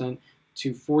 35.5%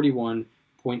 to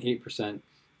 41.8%.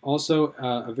 Also,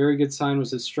 a very good sign was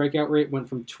his strikeout rate went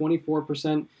from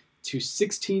 24% to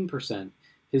 16%.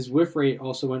 His whiff rate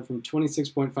also went from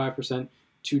 26.5%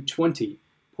 to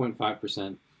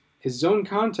 20.5%. His zone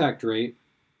contact rate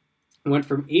went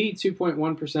from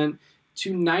 82.1%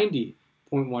 to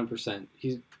 90.1%.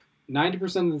 He's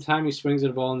 90% of the time he swings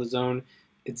at a ball in the zone,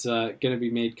 it's going to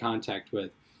be made contact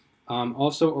with.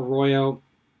 Also, Arroyo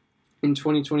in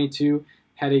 2022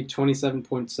 had a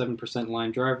 27.7%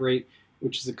 line drive rate,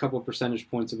 which is a couple percentage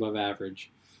points above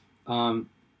average.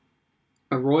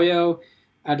 Arroyo,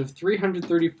 out of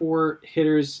 334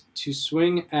 hitters to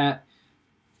swing at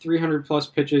 300 plus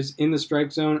pitches in the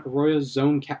strike zone, Arroyo's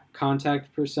zone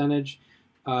contact percentage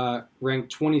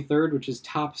ranked 23rd, which is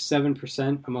top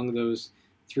 7% among those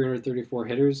 334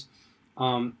 hitters.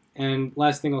 And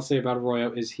last thing I'll say about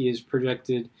Arroyo is he is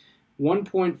projected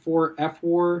 1.4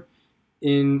 FWAR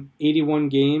in 81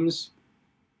 games.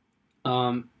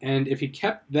 And if he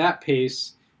kept that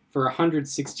pace for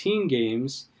 116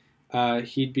 games,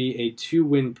 he'd be a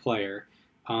 2-win player,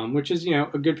 which is,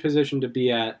 a good position to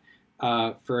be at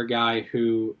for a guy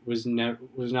who was not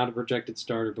a projected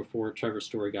starter before Trevor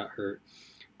Story got hurt.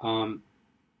 Or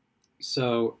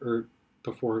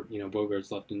before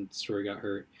Bogaerts left and Story got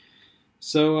hurt.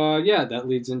 So that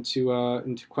leads into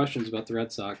questions about the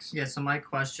Red Sox. Yeah. So my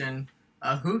question: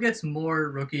 who gets more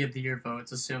Rookie of the Year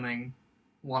votes, assuming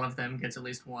one of them gets at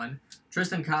least one?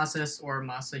 Tristan Casas or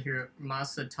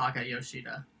Masataka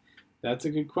Yoshida? That's a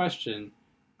good question.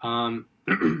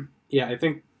 Yeah, I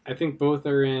think both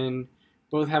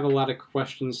have a lot of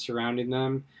questions surrounding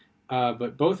them,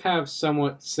 but both have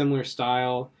somewhat similar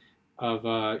style of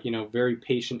very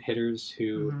patient hitters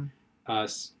who I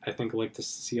think like to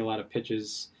see a lot of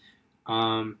pitches.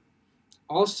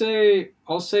 I'll say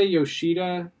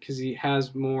Yoshida because he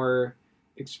has more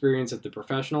experience at the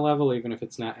professional level, even if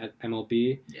it's not at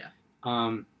MLB. Yeah.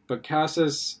 But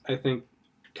Casas, I think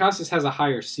Casas has a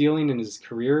higher ceiling in his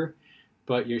career,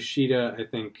 but Yoshida, I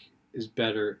think, is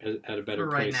better at a better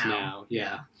place now.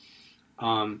 Yeah.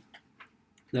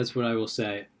 That's what I will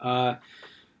say.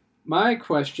 My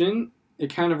question,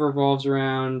 it kind of revolves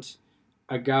around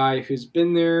a guy who's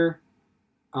been there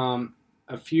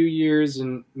a few years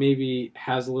and maybe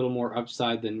has a little more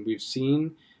upside than we've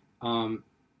seen from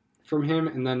him,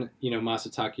 and then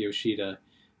Masataka Yoshida,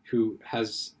 who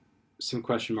has some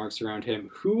question marks around him.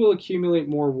 Who will accumulate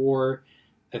more WAR?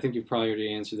 I think you've probably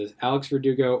already answered this. Alex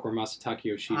Verdugo or Masataka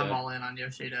Yoshida? I'm all in on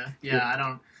Yoshida.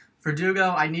 Yeah, Verdugo,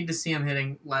 I need to see him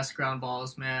hitting less ground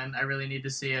balls, man. I really need to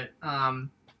see it.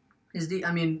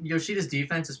 Yoshida's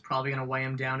defense is probably going to weigh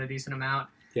him down a decent amount.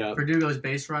 Yeah. Verdugo's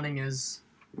base running is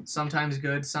sometimes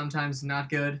good, sometimes not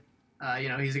good.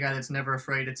 He's a guy that's never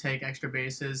afraid to take extra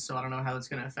bases, so I don't know how that's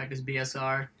going to affect his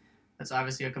BSR. That's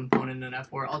obviously a component in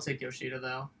F4. I'll take Yoshida,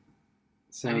 though.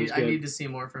 I need to see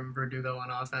more from Verdugo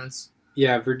on offense.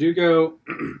 Yeah, Verdugo,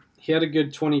 he had a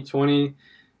good 2020,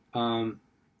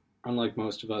 unlike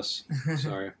most of us.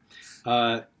 Sorry.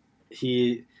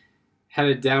 He had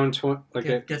a down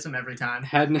gets him every time.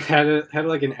 Had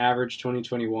like an average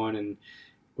 2021 and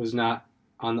was not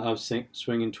on the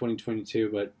upswing in 2022,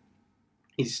 but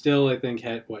he still, I think,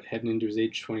 heading into his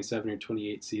age 27 or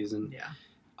 28 season. Yeah.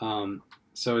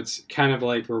 So it's kind of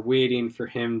like we're waiting for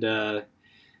him to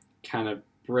kind of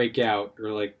break out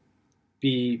or like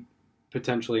be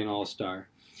potentially an all-star.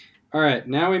 All right,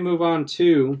 now we move on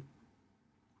to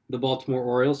the Baltimore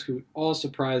Orioles, who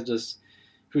surprised us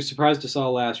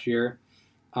all last year.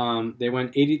 They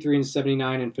went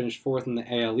 83-79 and finished fourth in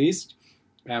the AL East.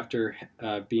 after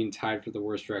being tied for the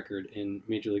worst record in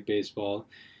Major League Baseball.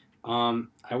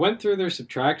 I went through their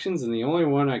subtractions, and the only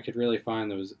one I could really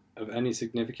find that was of any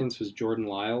significance was Jordan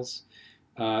Lyles.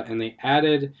 And they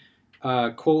added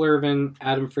Cole Irvin,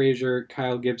 Adam Frazier,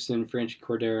 Kyle Gibson, Franchi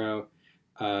Cordero,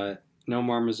 Nomar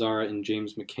Mazara, and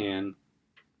James McCann.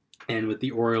 And with the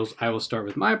Orioles, I will start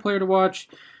with my player to watch,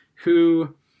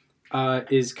 who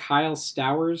is Kyle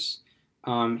Stowers.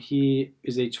 He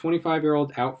is a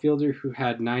 25-year-old outfielder who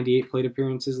had 98 plate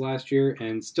appearances last year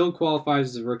and still qualifies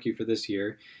as a rookie for this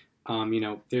year.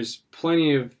 There's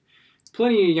plenty of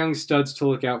young studs to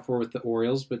look out for with the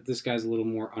Orioles, but this guy's a little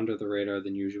more under the radar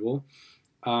than usual.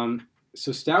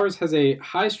 So Stowers has a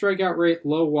high strikeout rate,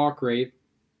 low walk rate,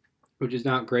 which is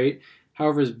not great.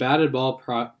 However, his batted ball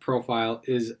profile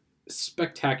is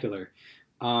spectacular.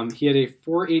 He had a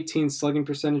 .418 slugging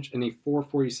percentage and a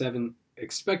 .447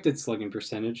 expected slugging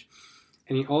percentage,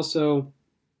 and he also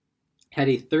had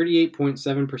a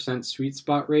 38.7% sweet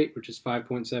spot rate, which is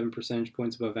 5.7 percentage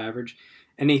points above average,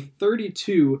 and a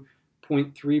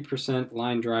 32.3%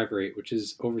 line drive rate, which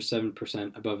is over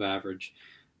 7% above average.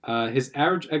 His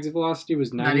average exit velocity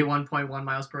was 91.1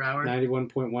 miles per hour.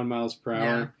 91.1 miles per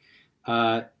hour.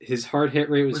 Yeah. His hard hit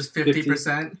rate was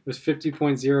 50%. Was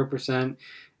 50.0%,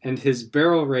 and his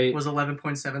barrel rate was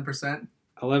 11.7%.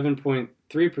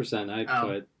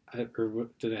 11.3%.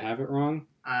 Did I have it wrong?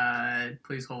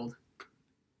 Please hold.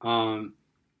 But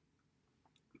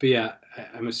yeah,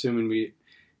 I'm assuming we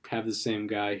have the same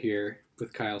guy here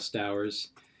with Kyle Stowers.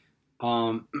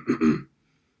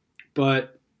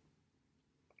 But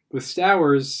with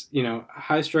Stowers,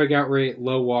 high strikeout rate,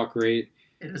 low walk rate.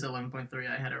 It is 11.3.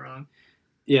 I had it wrong.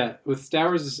 Yeah, with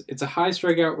Stowers, it's a high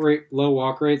strikeout rate, low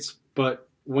walk rates, but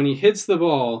when he hits the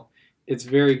ball, it's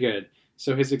very good.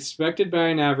 So his expected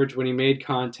batting average when he made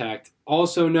contact,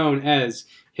 also known as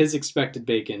his expected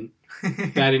bacon,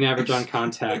 batting average on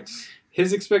contact.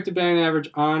 His expected batting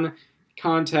average on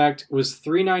contact was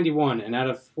 .391, and out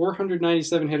of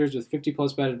 497 hitters with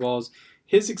 50-plus batted balls,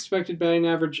 his expected batting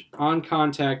average on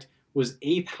contact was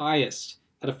 8th highest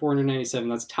out of 497.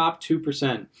 That's top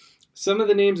 2%. Some of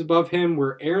the names above him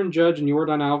were Aaron Judge and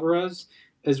Yordan Alvarez,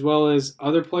 as well as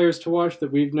other players to watch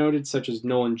that we've noted, such as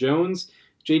Nolan Jones,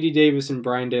 J.D. Davis, and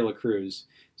Brian De La Cruz.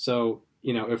 So,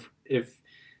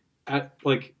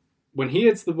 when he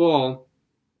hits the ball,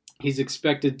 he's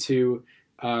expected to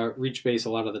reach base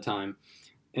a lot of the time.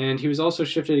 And he was also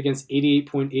shifted against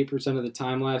 88.8% of the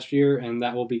time last year, and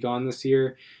that will be gone this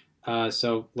year.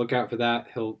 So look out for that.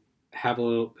 He'll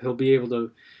be able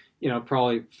to,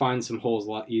 probably find some holes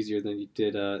a lot easier than he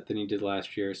did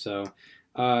last year. So,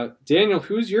 Daniel,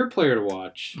 who's your player to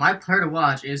watch? My player to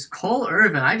watch is Cole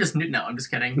Irvin. I'm just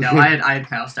kidding. No, I had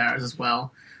Kyle Stowers as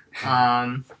well.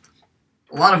 A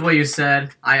lot of what you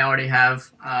said, I already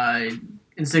have.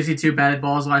 In 62 batted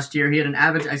balls last year, he had an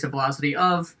average exit velocity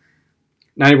of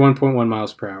 91.1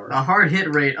 miles per hour. A hard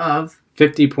hit rate of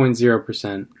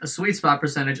 50.0%. A sweet spot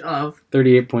percentage of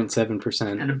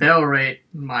 38.7%. And a barrel rate,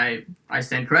 I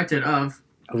stand corrected, of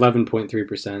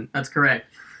 11.3%. That's correct.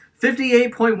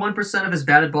 58.1% of his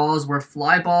batted balls were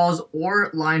fly balls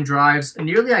or line drives,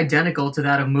 nearly identical to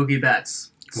that of Mookie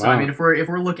Betts. So, wow. I mean, if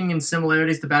we're looking in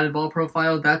similarities to batted ball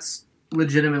profile, that's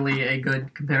legitimately a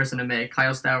good comparison to make.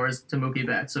 Kyle Stowers to Mookie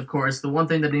Betts. Of course, the one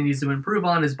thing that he needs to improve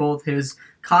on is both his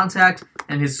contact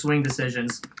and his swing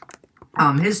decisions.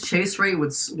 His chase rate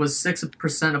was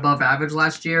 6% above average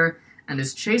last year, and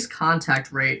his chase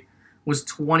contact rate was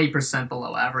 20%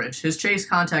 below average. His chase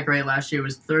contact rate last year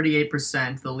was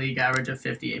 38%, the league average of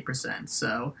 58%.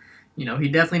 So, he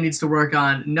definitely needs to work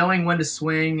on knowing when to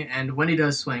swing, and when he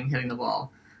does swing, hitting the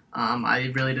ball.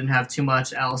 I really didn't have too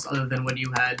much else other than what you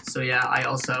had. So, yeah, I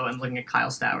also am looking at Kyle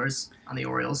Stowers on the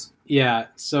Orioles. Yeah,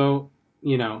 so,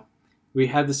 we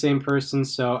had the same person,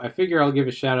 so I figure I'll give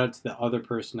a shout-out to the other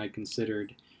person I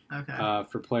considered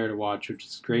for player to watch, which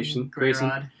is Grayson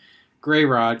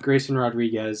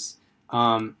Rodriguez.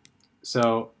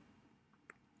 So,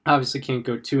 obviously can't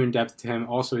go too in-depth to him.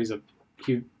 Also, he's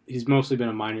mostly been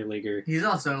a minor leaguer. He's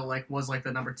also, was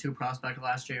the number 2 prospect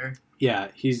last year. Yeah,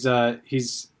 he's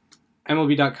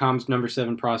MLB.com's number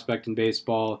 7 prospect in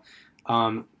baseball.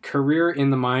 Career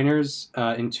in the minors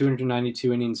in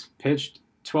 292 innings pitched,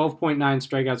 12.9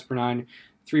 strikeouts per 9,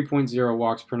 3.0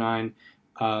 walks per 9.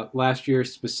 Last year,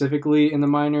 specifically in the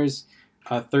minors,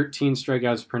 13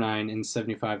 strikeouts per 9 in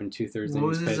 75 2/3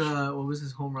 innings pitched. What was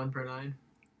his home run per 9?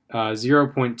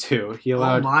 0.2. He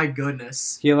allowed. Oh my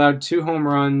goodness! He allowed 2 home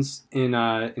runs in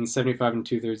 75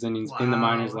 2/3 innings in the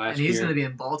minors last year. And he's going to be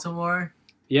in Baltimore.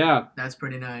 Yeah, that's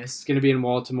pretty nice. He's going to be in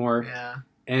Baltimore. Yeah,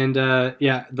 and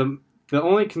the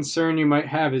only concern you might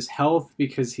have is health,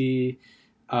 because he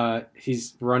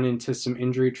He's run into some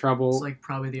injury trouble. It's like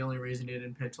probably the only reason he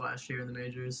didn't pitch last year in the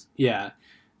majors. Yeah,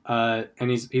 and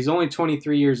he's only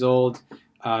 23 years old.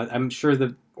 I'm sure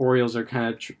the Orioles are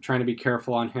kind of trying to be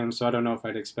careful on him, so I don't know if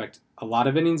I'd expect a lot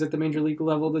of innings at the major league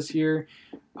level this year.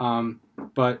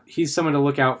 But he's someone to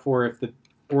look out for if the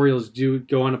Orioles do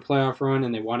go on a playoff run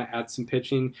and they want to add some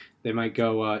pitching. They might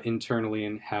go internally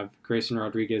and have Grayson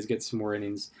Rodriguez get some more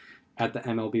innings at the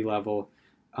MLB level.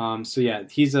 So yeah,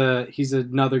 he's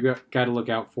another guy to look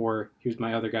out for. He was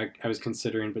my other guy I was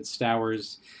considering, but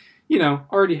Stowers,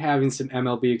 already having some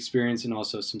MLB experience and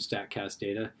also some StatCast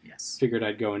data. Yes. Figured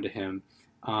I'd go into him.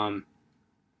 All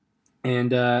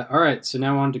right, so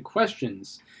now on to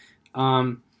questions.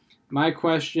 My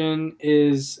question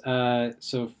is,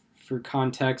 so for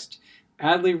context,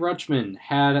 Adley Rutschman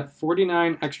had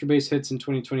 49 extra base hits in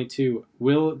 2022.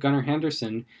 Will Gunnar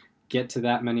Henderson get to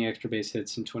that many extra base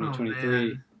hits in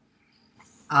 2023?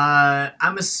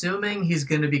 I'm assuming he's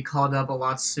going to be called up a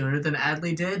lot sooner than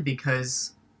Adley did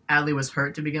because Adley was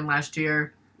hurt to begin last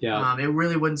year. Yeah. It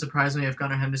really wouldn't surprise me if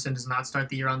Gunnar Henderson does not start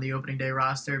the year on the opening day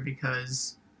roster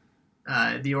because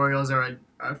the Orioles are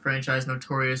a franchise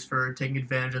notorious for taking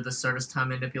advantage of the service time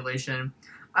manipulation.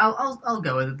 I'll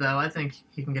go with it though. I think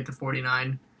he can get to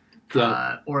 49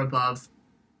 or above.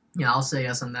 Yeah, I'll say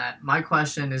yes on that. My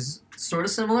question is sort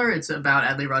of similar. It's about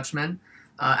Adley Rutschman.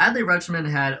 Adley Rutschman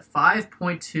had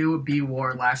 5.2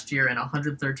 B-WAR last year in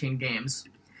 113 games.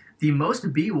 The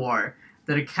most B-WAR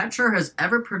that a catcher has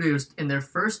ever produced in their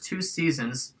first 2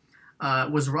 seasons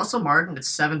was Russell Martin at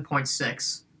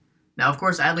 7.6. Now, of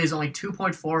course, Adley is only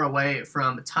 2.4 away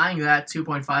from tying that,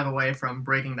 2.5 away from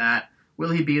breaking that. Will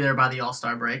he be there by the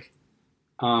All-Star break?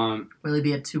 Will he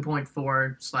be at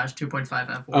 2.4/2.5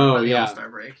 F4 by the All-Star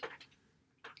break?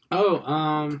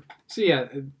 So yeah,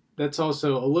 that's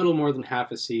also a little more than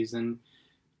half a season.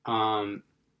 And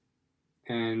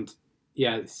he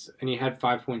had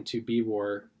 5.2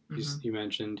 B-WAR, you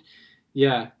mentioned.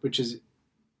 Yeah, which is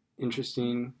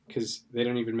interesting because they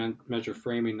don't even measure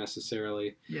framing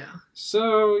necessarily. Yeah.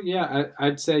 So, yeah,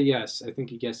 I'd say yes. I think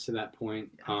he gets to that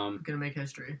point. Going to make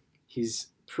history. He's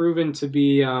proven to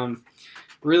be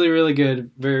really, really good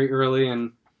very early,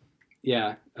 and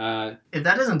yeah. If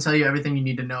that doesn't tell you everything you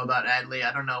need to know about Adley,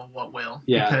 I don't know what will.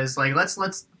 Yeah. Because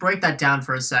let's break that down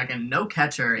for a second. No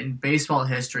catcher in baseball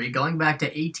history, going back to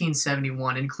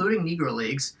 1871, including Negro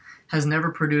Leagues, has never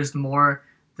produced more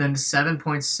than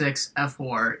 7.6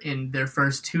 F4 in their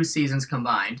first 2 seasons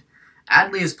combined.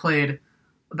 Adley has played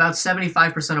about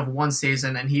 75% of one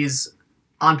season, and he's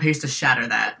on pace to shatter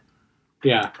that.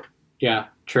 Yeah,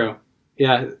 true.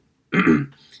 Yeah,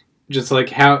 just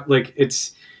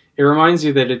it reminds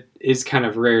you that it is kind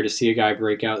of rare to see a guy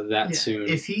break out that soon.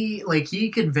 If he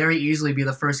could very easily be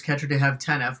the first catcher to have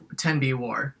 10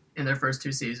 B-WAR in their first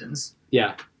 2 seasons.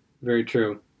 Yeah, very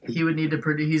true. He would need to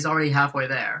produce. He's already halfway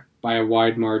there by a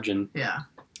wide margin. Yeah,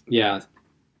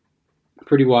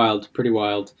 pretty wild.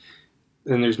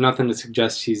 And there's nothing to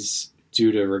suggest he's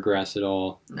due to regress at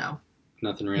all. No,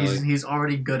 nothing really. He's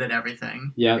already good at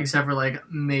everything. Yeah, except for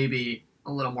maybe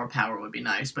a little more power would be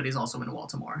nice, but he's also in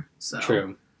Baltimore. So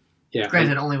true. Yeah.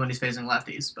 Granted, only when he's facing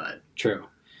lefties, but true.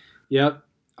 Yep.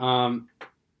 So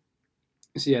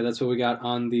yeah, that's what we got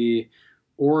on the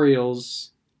Orioles.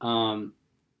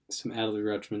 Some Adley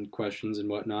Rutschman questions and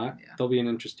whatnot. Yeah. They'll be an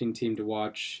interesting team to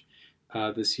watch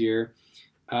this year.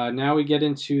 Now we get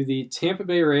into the Tampa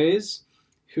Bay Rays,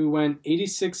 who went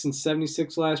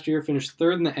 86-76 last year, finished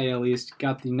 3rd in the AL East,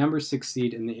 got the number 6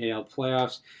 seed in the AL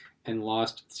playoffs, and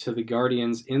lost to the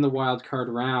Guardians in the wild card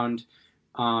round.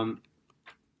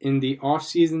 In the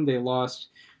offseason, they lost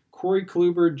Corey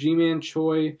Kluber, G-Man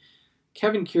Choi,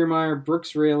 Kevin Kiermaier,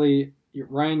 Brooks Raley,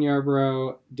 Ryan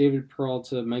Yarbrough, David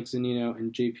Peralta, Mike Zunino,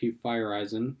 and JP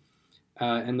Fireeisen.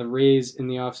 And the Rays in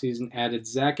the offseason added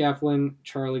Zach Eflin,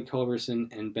 Charlie Culberson,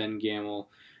 and Ben Gamel.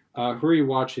 Who are you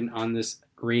watching on this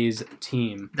Rays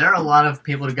team? There are a lot of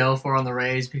people to go for on the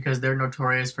Rays because they're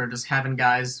notorious for just having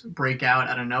guys break out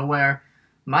of nowhere.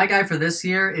 My guy for this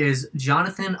year is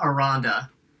Jonathan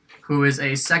Aranda, who is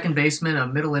a second baseman, a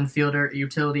middle infielder,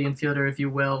 utility infielder, if you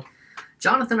will.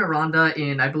 Jonathan Aranda,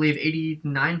 in, I believe,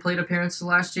 89 plate appearances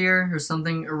last year, or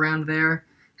something around there,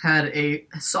 had a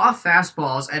soft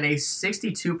fastballs at a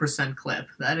 62% clip.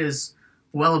 That is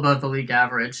well above the league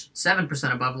average,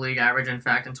 7% above the league average, in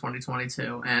fact, in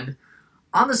 2022. And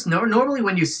on this note, normally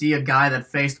when you see a guy that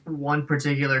faced one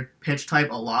particular pitch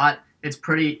type a lot, it's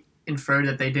pretty inferred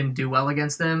that they didn't do well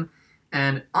against them.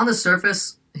 And on the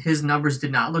surface, his numbers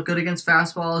did not look good against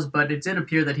fastballs, but it did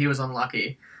appear that he was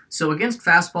unlucky. So against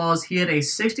fastballs, he had a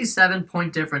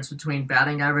 67-point difference between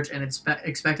batting average and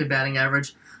expected batting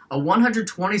average, a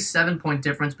 127-point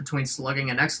difference between slugging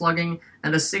and ex-slugging,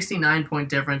 and a 69-point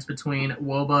difference between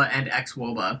WOBA and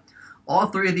ex-WOBA. All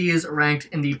three of these ranked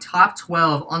in the top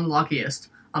 12 unluckiest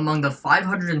among the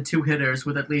 502 hitters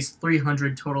with at least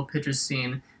 300 total pitches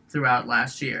seen throughout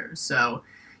last year. So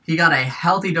he got a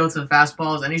healthy dose of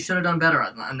fastballs, and he should have done better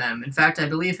on them. In fact, I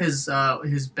believe his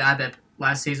BABIP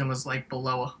last season was like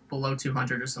below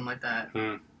 200 or something like that.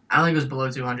 I don't think it was below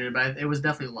 200, but it was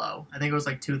definitely low. I think it was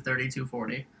like 230,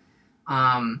 240.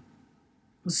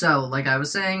 So, like I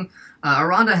was saying,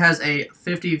 Aranda has a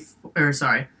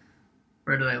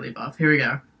where did I leave off? Here we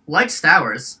go. Like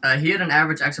Stowers, he had an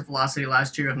average exit velocity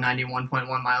last year of 91.1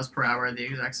 miles per hour, the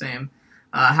exact same.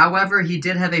 However, he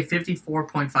did have a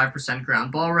 54.5%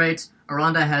 ground ball rate.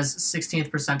 Aranda has 16th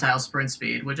percentile sprint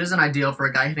speed, which isn't ideal for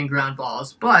a guy hitting ground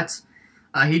balls, but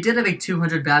he did have a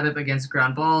 200 BABIP against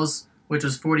ground balls, which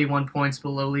was 41 points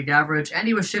below league average, and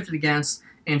he was shifted against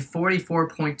in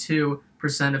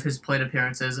 44.2% of his plate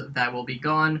appearances that will be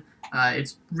gone.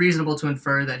 It's reasonable to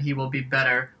infer that he will be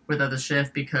better without the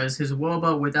shift because his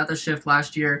WOBA without the shift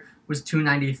last year was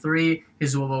 293.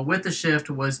 His WOBA with the shift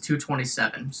was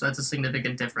 227, so that's a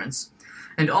significant difference.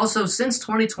 And also, since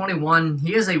 2021,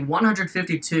 he has a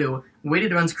 152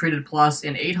 weighted runs created plus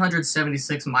in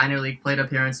 876 minor league plate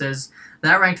appearances.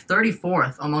 That ranked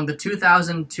 34th among the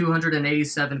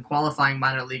 2,287 qualifying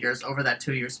minor leaguers over that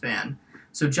 2-year span.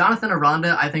 So Jonathan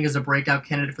Aranda, I think, is a breakout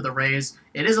candidate for the Rays.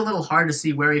 It is a little hard to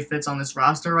see where he fits on this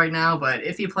roster right now, but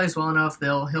if he plays well enough,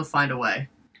 he'll find a way.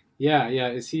 Yeah.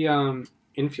 Is he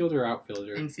infielder or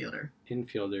outfielder?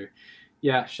 Infielder.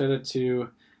 Yeah, shout out to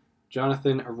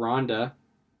Jonathan Aranda.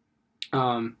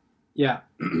 My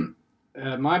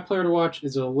player to watch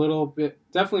is a little bit,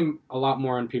 definitely a lot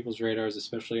more on people's radars,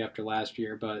 especially after last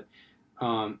year, but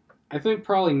I think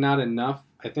probably not enough.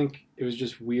 I think it was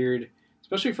just weird,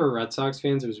 especially for Red Sox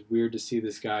fans. It was weird to see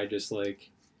this guy just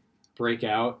like break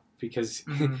out because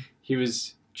he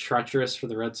was treacherous for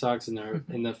the Red Sox in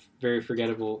the very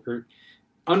forgettable or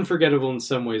unforgettable in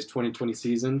some ways 2020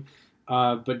 season.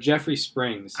 But Jeffrey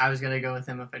Springs. I was going to go with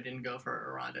him if I didn't go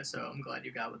for Aranda, so I'm glad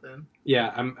you got with him.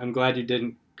 Yeah, I'm glad you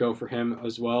didn't go for him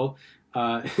as well.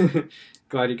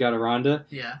 Glad you got Aranda.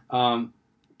 Yeah.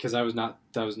 Because that was not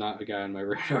a guy on my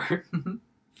radar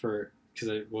because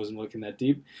I wasn't looking that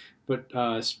deep. But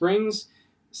Springs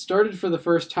started for the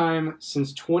first time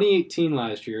since 2018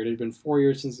 last year. It had been 4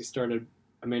 years since he started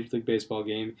a Major League Baseball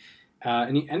game.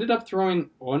 And he ended up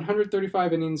throwing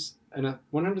 135 innings and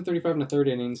 135 and a third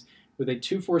innings with a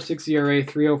 2.46 ERA,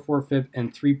 3.04 FIP,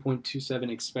 and 3.27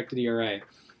 expected ERA.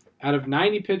 Out of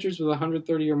 90 pitchers with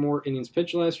 130 or more innings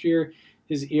pitched last year,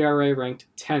 his ERA ranked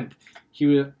 10th.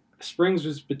 Springs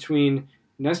was between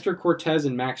Nestor Cortez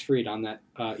and Max Fried on that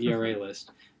ERA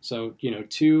list. So,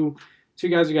 two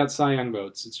guys who got Cy Young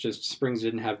votes. It's just Springs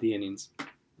didn't have the innings.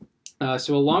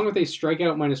 So along with a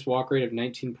strikeout minus walk rate of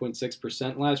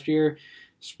 19.6% last year,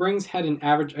 Springs had an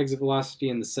average exit velocity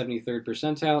in the 73rd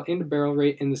percentile and a barrel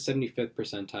rate in the 75th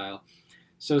percentile.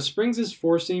 So Springs'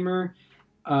 four-seamer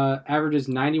averages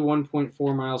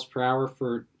 91.4 miles per hour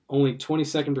for only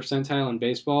 22nd percentile in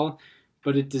baseball,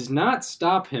 but it does not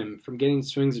stop him from getting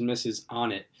swings and misses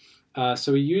on it.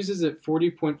 So he uses it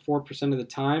 40.4% of the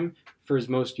time for his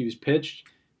most used pitch,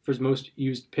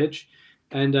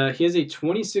 and he has a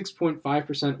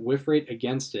 26.5% whiff rate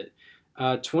against it.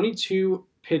 22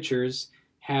 pitchers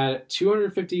had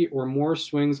 250 or more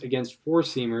swings against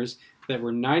four-seamers that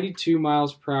were 92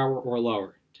 miles per hour or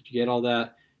lower. Did you get all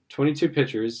that? 22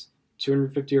 pitchers,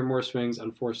 250 or more swings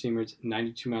on four-seamers,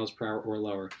 92 miles per hour or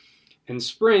lower. And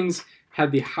Springs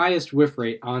had the highest whiff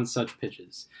rate on such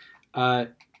pitches.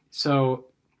 So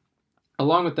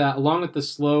along with the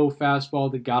slow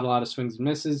fastball that got a lot of swings and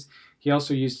misses, he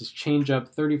also used his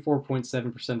changeup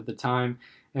 34.7% of the time,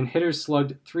 and hitters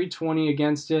slugged 320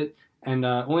 against it, and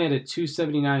only had a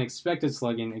 279 expected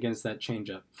slugging against that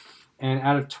changeup. And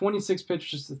out of 26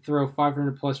 pitchers to throw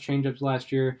 500-plus changeups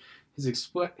last year, his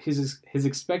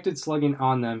expected slugging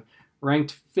on them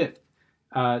ranked 5th.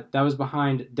 That was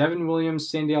behind Devin Williams,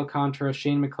 Sandy Alcantara,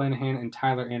 Shane McClanahan, and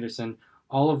Tyler Anderson,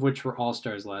 all of which were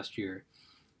all-stars last year.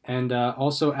 And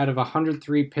also out of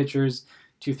 103 pitchers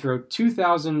to throw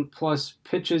 2,000-plus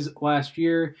pitches last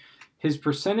year, his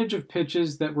percentage of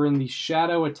pitches that were in the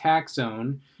shadow attack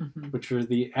zone, which were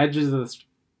the edges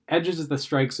of the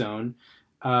strike zone,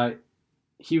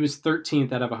 he was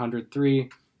 13th out of 103,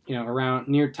 around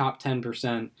near top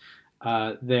 10%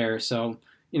 there. So,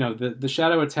 the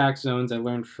shadow attack zones I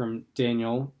learned from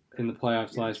Daniel in the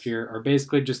playoffs last year are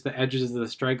basically just the edges of the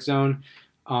strike zone,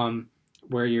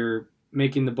 where you're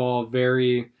making the ball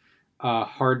very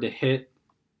hard to hit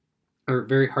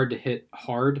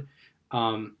hard.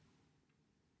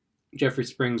 Jeffrey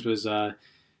Springs was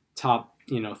top,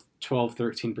 12,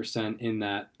 13% in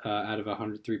that out of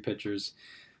 103 pitchers.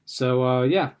 So,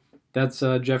 yeah, that's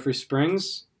Jeffrey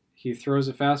Springs. He throws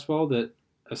a slow fastball that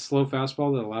a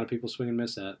lot of people swing and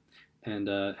miss at, and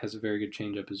has a very good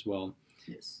changeup as well.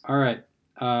 Yes. All right,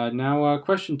 now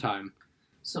question time.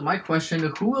 So my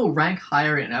question, who will rank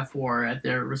higher in F4 at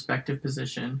their respective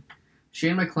position?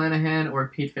 Shane McClanahan or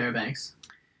Pete Fairbanks?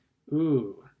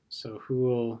 Ooh, so who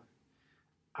will...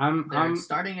 Their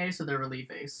starting ace or their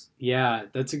relief ace? Yeah,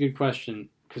 that's a good question,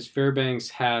 because Fairbanks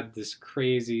had this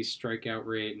crazy strikeout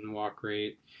rate and walk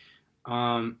rate.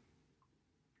 But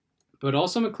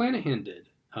also McClanahan did.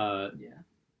 Yeah.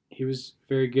 He was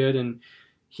very good, and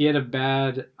he had a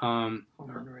bad Home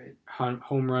run rate.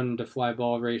 home run to fly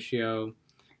ball ratio,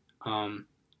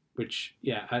 which,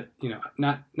 yeah,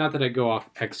 not that I go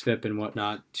off xFIP and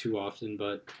whatnot too often,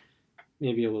 but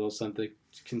maybe a little something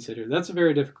to consider. That's a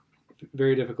very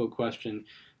difficult question.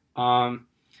 I'm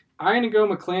going to go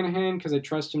McClanahan because I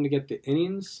trust him to get the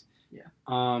innings. Yeah.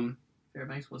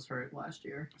 Fairbanks was hurt last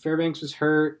year. Fairbanks was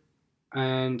hurt,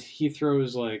 and he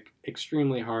throws,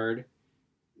 extremely hard.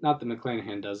 Not that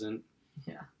McClanahan doesn't.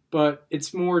 Yeah. But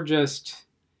it's more just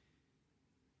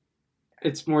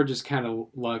kind of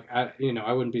luck. I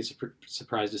wouldn't be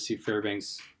surprised to see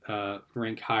Fairbanks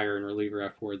rank higher in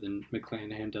reliever F4 than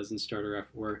McClanahan does in starter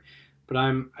F4. But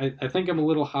I think I'm a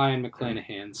little high on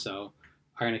McClanahan, so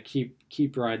I'm gonna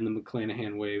keep riding the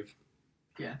McClanahan wave.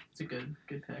 Yeah, it's a good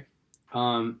pick.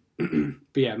 But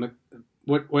yeah,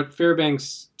 what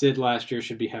Fairbanks did last year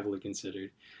should be heavily considered.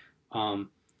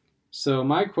 So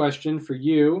my question for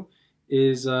you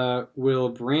is, will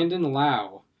Brandon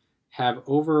Lau have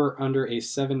over or under a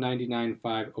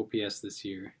 799.5 OPS this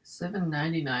year?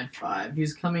 799.5.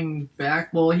 He's coming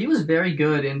back. Well, he was very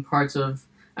good in parts of.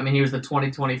 I mean, he was the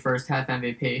 2020 first half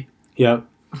MVP. Yep.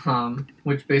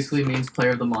 Which basically means player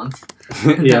of the month.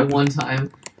 Yep. At one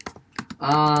time.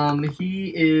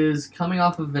 He is coming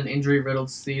off of an injury-riddled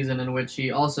season in which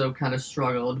he also kind of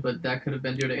struggled, but that could have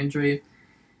been due to injury.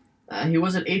 He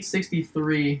was at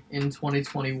 863 in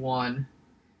 2021.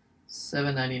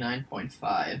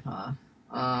 799.5, huh?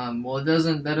 Well,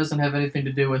 that doesn't have anything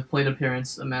to do with plate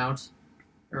appearance amount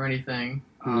or anything.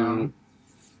 No.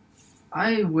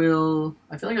 I feel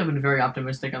like I've been very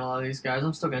optimistic on a lot of these guys.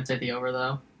 I'm still going to take the over,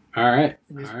 though. All right.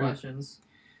 In these questions.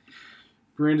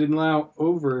 Brandon Lau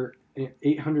over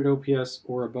 800 OPS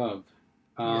or above.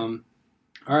 All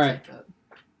right.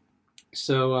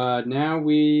 So now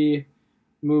we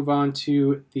move on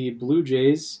to the Blue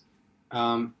Jays.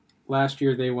 Last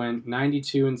year they went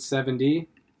 92-70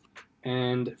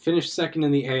 and finished second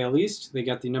in the AL East. They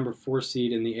got the number 4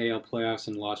 seed in the AL playoffs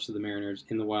and lost to the Mariners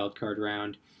in the wild card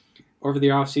round. Over the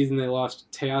offseason, they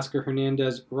lost Teoscar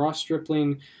Hernandez, Ross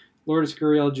Stripling, Lourdes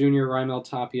Gurriel Jr., Raimel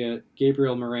Tapia,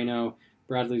 Gabriel Moreno,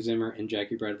 Bradley Zimmer, and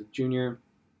Jackie Bradley Jr.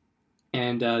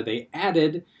 And they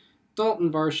added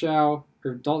Dalton Varsho,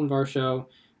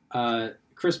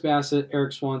 Chris Bassett,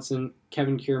 Eric Swanson,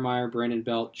 Kevin Kiermaier, Brandon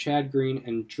Belt, Chad Green,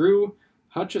 and Drew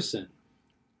Hutchison.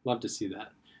 Love to see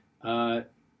that.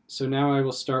 So now I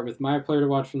will start with my player to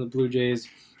watch from the Blue Jays,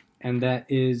 and that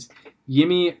is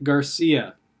Yimi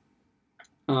Garcia.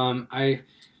 I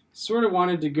sort of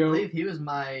wanted to go... I believe he was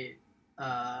my...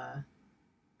 No,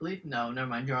 never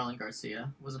mind. Jarlin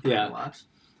Garcia was a player to watch.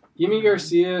 Yimi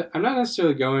Garcia, I'm not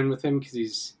necessarily going with him because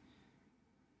he's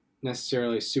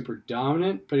necessarily super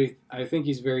dominant, but I think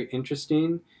he's very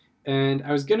interesting. And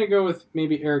I was going to go with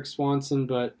maybe Eric Swanson,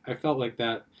 but I felt like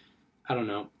that, I don't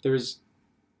know.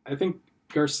 I think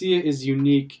Garcia is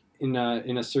unique in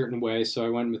a certain way, so I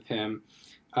went with him.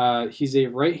 He's a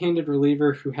right-handed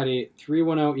reliever who had a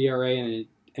 3.10 ERA and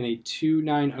a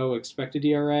 2.90 expected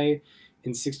ERA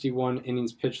in 61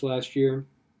 innings pitched last year,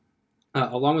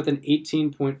 along with an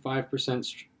 18.5%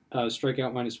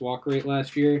 strikeout minus walk rate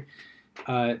last year.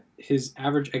 His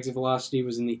average exit velocity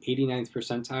was in the 89th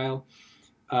percentile.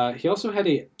 He also had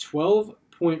a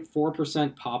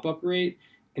 12.4% pop-up rate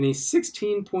and a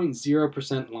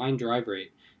 16.0% line drive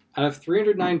rate. Out of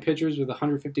 309 pitchers with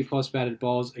 150-plus batted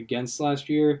balls against last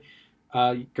year,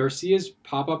 Garcia's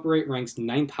pop-up rate ranks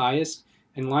 9th highest,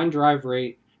 and line drive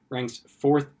rate ranks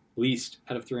 4th least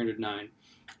out of 309.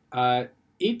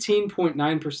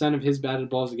 18.9% of his batted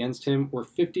balls against him were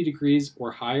 50 degrees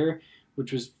or higher,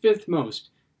 which was 5th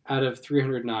most out of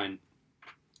 309.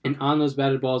 And on those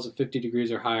batted balls of 50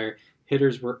 degrees or higher,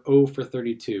 hitters were 0 for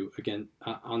 32 again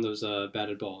on those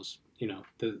batted balls.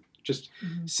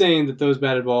 Saying that those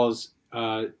batted balls,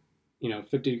 50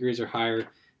 degrees or higher,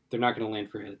 they're not going to land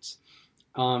for hits.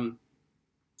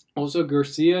 Also,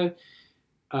 Garcia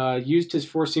used his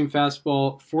four-seam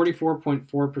fastball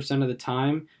 44.4% of the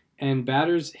time and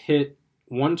batters hit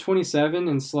 127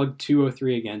 and slugged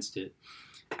 203 against it.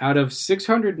 Out of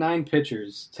 609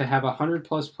 pitchers to have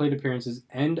 100-plus plate appearances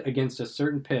and against a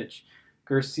certain pitch,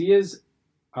 Garcia's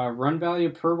run value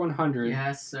per 100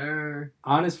 Yes, sir.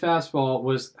 on his fastball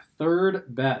was third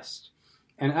best.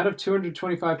 And out of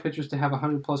 225 pitchers to have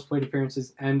 100-plus plate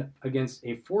appearances and against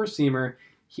a four-seamer,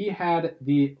 he had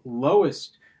the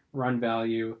lowest run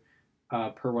value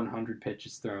per 100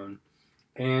 pitches thrown.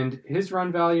 And his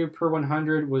run value per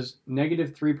 100 was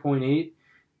negative 3.8,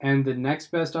 and the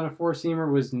next best on a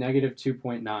four-seamer was negative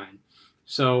 2.9.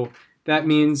 So that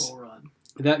means Full run.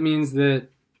 that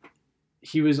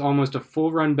he was almost a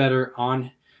full run better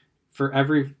for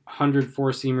every 100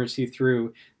 four-seamers he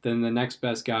threw than the next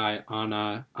best guy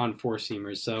on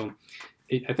four-seamers. So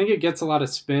I think it gets a lot of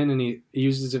spin, and he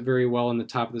uses it very well in the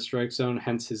top of the strike zone,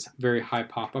 hence his very high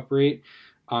pop-up rate.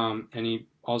 And he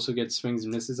also gets swings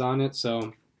and misses on it.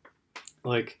 So,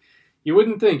 you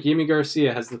wouldn't think Yimi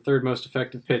Garcia has the third most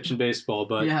effective pitch in baseball,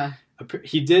 but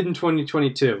he did in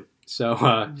 2022. So,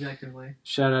 Objectively.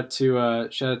 shout out to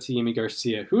Yimi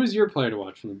Garcia. Who is your player to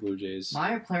watch from the Blue Jays?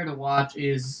 My player to watch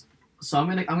is. So I'm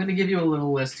gonna give you a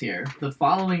little list here. The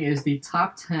following is the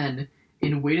top 10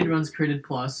 in weighted runs created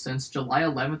plus since July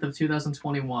 11th of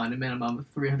 2021, a minimum of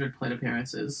 300 plate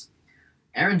appearances.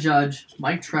 Aaron Judge,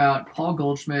 Mike Trout, Paul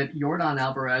Goldschmidt, Yordan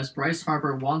Alvarez, Bryce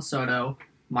Harper, Juan Soto,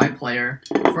 my player,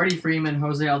 Freddie Freeman,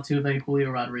 Jose Altuve,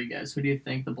 Julio Rodriguez. Who do you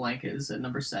think the blank is at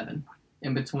number 7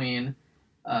 in between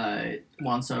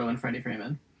Juan Soto and Freddie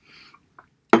Freeman?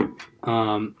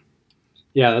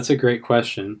 Yeah, that's a great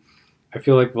question. I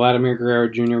feel like Vladimir Guerrero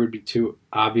Jr. would be too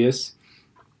obvious.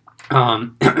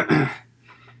 And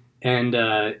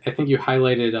I think you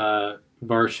highlighted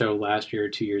Varsho last year or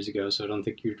 2 years ago, so I don't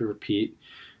think you'd repeat.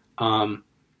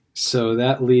 So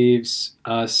that leaves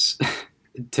us.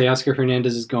 Teoscar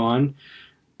Hernandez is gone.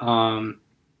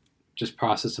 Just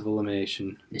process of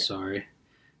elimination. I'm sorry.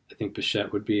 I think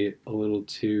Bichette would be a little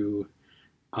too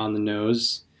on the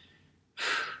nose.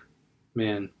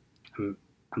 Man, I'm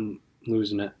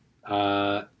losing it.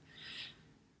 I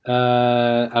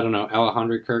don't know.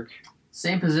 Alejandro Kirk.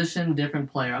 Same position,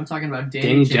 different player. I'm talking about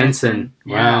Danny Jensen.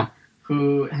 Yeah, Wow.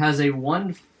 Who has a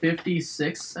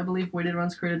 156, I believe, weighted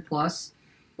runs created plus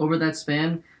over that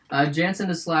span. Jansen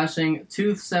is slashing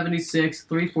 276,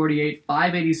 348,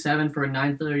 587 for a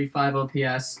 935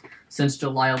 OPS since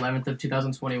July 11th of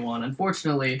 2021.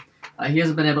 Unfortunately, he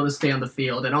hasn't been able to stay on the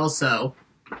field, and also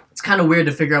it's kind of weird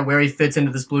to figure out where he fits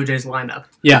into this Blue Jays lineup.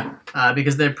 Yeah.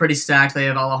 Because they're pretty stacked. They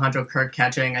have Alejandro Kirk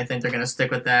catching. I think they're going to stick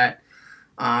with that.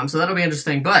 So that'll be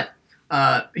interesting. But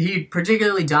he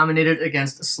particularly dominated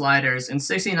against sliders. In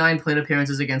 69 plate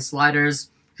appearances against sliders,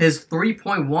 his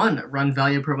 3.1 run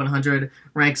value per 100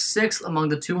 ranks 6th among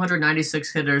the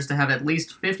 296 hitters to have at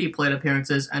least 50 plate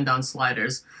appearances and on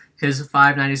sliders. His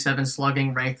 597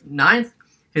 slugging ranked 9th.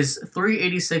 His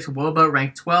 386 WOBA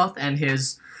ranked 12th. And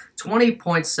his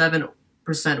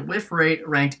 20.7% whiff rate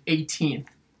ranked 18th.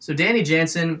 So Danny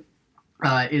Jansen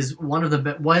is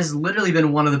was literally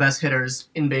been one of the best hitters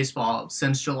in baseball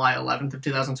since July 11th of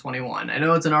 2021. I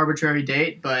know it's an arbitrary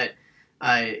date, but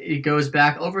it goes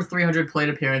back over 300 plate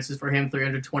appearances for him,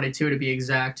 322 to be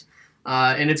exact.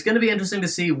 And it's going to be interesting to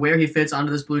see where he fits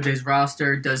onto this Blue Jays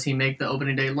roster. Does he make the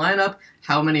opening day lineup?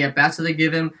 How many at-bats do they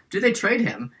give him? Do they trade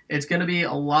him? It's going to be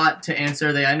a lot to answer.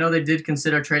 I know they did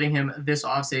consider trading him this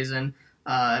offseason,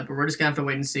 but we're just going to have to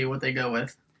wait and see what they go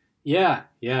with. Yeah.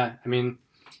 I mean,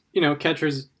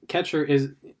 the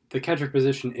catcher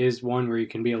position is one where you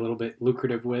can be a little bit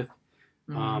lucrative with.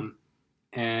 Mm-hmm.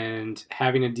 And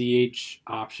having a DH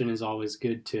option is always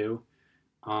good too.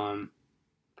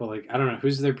 But I don't know,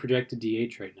 who's their projected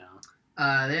DH right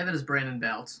now? They have it as Brandon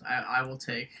Belt. I will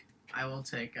take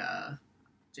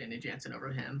Danny Jansen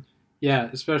over him. Yeah,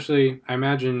 especially I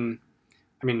imagine.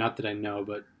 I mean, not that I know,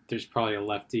 but there's probably a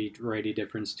lefty righty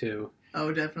difference too.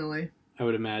 Oh, definitely. I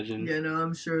would imagine. Yeah, no,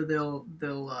 I'm sure they'll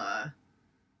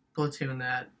platoon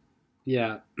that.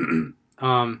 Yeah. But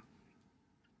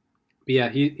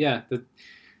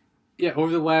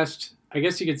over the last, I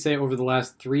guess you could say over the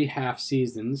last 3 half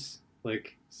seasons,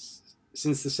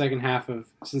 since the second half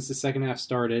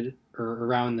started or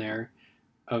around there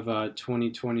of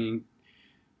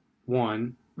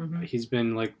 2021, he's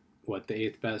been the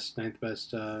 8th best, 9th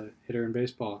best hitter in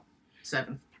baseball.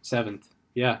 7th.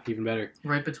 Yeah, even better.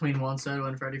 Right between Juan Soto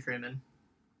and Freddie Freeman.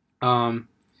 All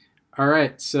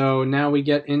right, so now we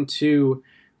get into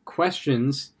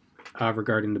questions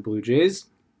regarding the Blue Jays.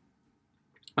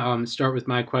 Start with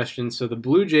my question. So the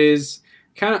Blue Jays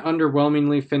kind of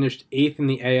underwhelmingly finished 8th in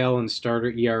the AL in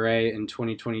starter ERA in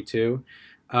 2022.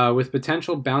 With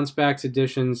potential bounce-backs,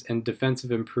 additions, and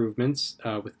defensive improvements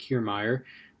with Kiermaier,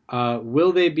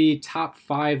 will they be top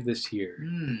 5 this year?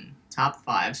 Top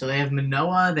 5. So they have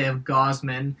Manoah, they have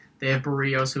Gosman, they have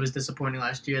Barrios, who was disappointing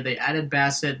last year. They added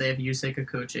Bassett, they have Yusei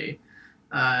Kikuchi.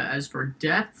 As for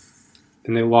depth...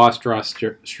 And they lost Ross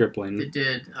Stripling. They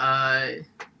did. Hyunjin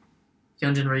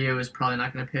Ryu is probably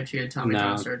not going to pitch. He had Tommy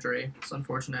John surgery. It's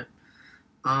unfortunate.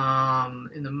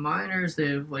 In the minors, they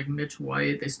have like Mitch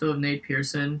White. They still have Nate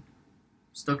Pearson.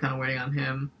 Still kind of waiting on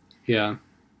him. Yeah.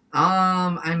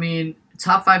 I mean,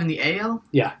 top 5 in the AL?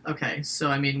 Yeah. Okay,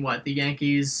 so I mean, what? The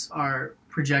Yankees are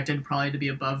projected probably to be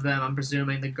above them. I'm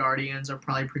presuming the Guardians are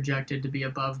probably projected to be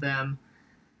above them.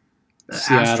 The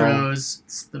Seattle.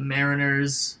 Astros, the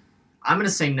Mariners. I'm going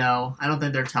to say no. I don't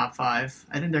think they're top 5.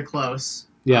 I think they're close.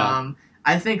 Yeah.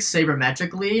 I think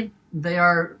sabermetrically, they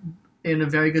are in a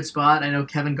very good spot. I know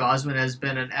Kevin Gausman has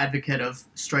been an advocate of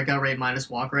strikeout rate minus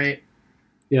walk rate.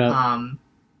 Yeah.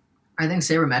 I think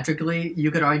sabermetrically, you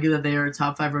could argue that they are a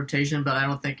top 5 rotation, but I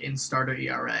don't think in starter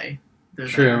ERA.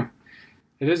 True. There.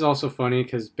 It is also funny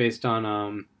because based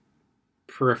on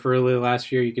peripherally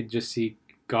last year, you could just see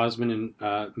Gausman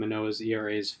and Manoah's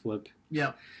ERAs flip.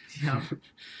 Yep.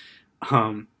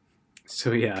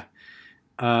 So yeah.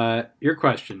 Your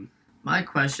question. My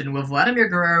question, will Vladimir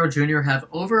Guerrero Jr. have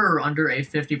over or under a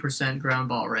 50% ground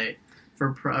ball rate?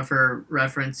 For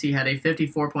reference, he had a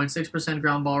 54.6%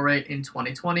 ground ball rate in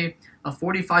 2020, a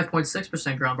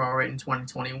 45.6% ground ball rate in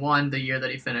 2021, the year that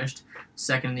he finished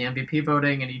second in the MVP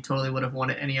voting, and he totally would have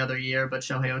won it any other year but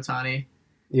Shohei Ohtani.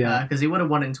 Yeah. Because he would have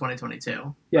won it in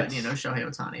 2022. Yes. But, Shohei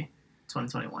Ohtani.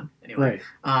 2021, anyway.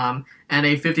 Right. And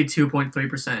a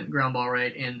 52.3% ground ball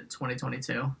rate in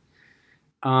 2022.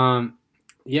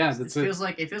 Yeah, it feels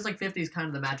like 50 is kind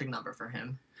of the magic number for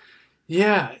him.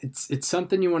 Yeah, it's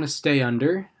something you want to stay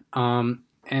under. And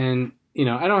I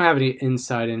don't have any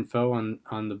inside info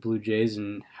on the Blue Jays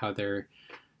and how they're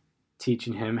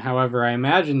teaching him. However, I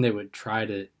imagine they would try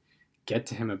to get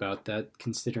to him about that,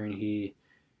 considering he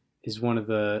is one of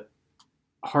the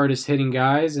hardest hitting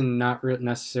guys and not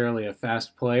necessarily a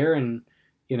fast player. And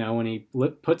when he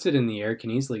puts it in the air,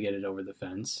 can easily get it over the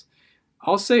fence.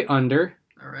 I'll say under.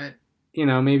 All right.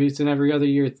 Maybe it's an every other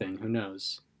year thing. Who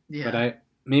knows? Yeah. But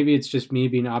maybe it's just me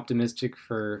being optimistic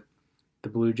for the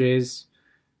Blue Jays.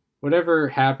 Whatever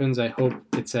happens, I hope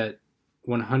it's at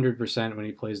 100% when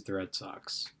he plays the Red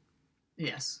Sox.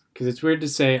 Yes. Because it's weird to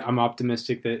say I'm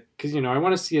optimistic because I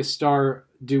want to see a star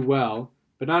do well,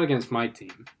 but not against my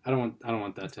team. I don't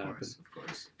want that to happen. Of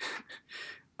course.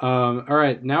 All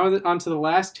right, now on to the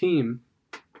last team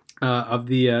of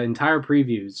the entire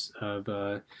previews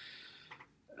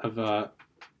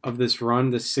of this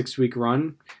run, this 6-week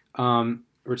run.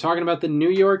 We're talking about the New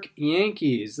York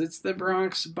Yankees. It's the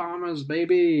Bronx Bombers,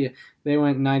 baby. They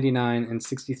went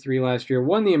 99-63 last year,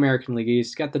 won the American League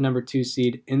East, got the number 2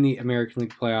 seed in the American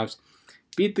League playoffs,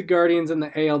 beat the Guardians in the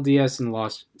ALDS, and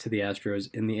lost to the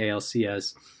Astros in the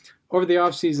ALCS. Over the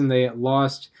offseason, they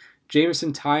lost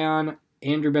Jameson Taillon,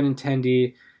 Andrew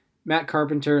Benintendi, Matt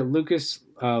Carpenter, Lucas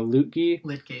Luetge,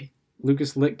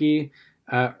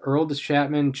 Earl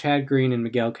Chapman, Chad Green, and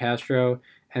Miguel Castro.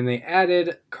 And they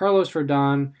added Carlos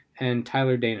Rodon and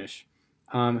Tyler Danish.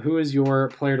 Who is your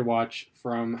player to watch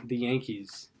from the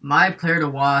Yankees? My player to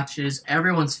watch is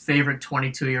everyone's favorite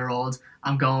 22-year-old.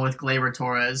 I'm going with Gleyber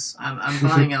Torres. I'm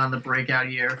buying it on the breakout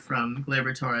year from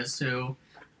Gleyber Torres, who,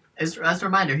 as a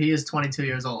reminder, he is 22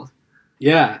 years old.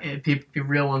 Yeah.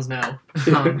 Real ones know.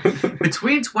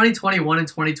 Between 2021 and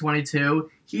 2022,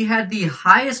 he had the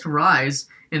highest rise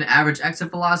in average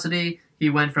exit velocity. He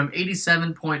went from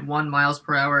 87.1 miles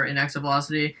per hour in exit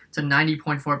velocity to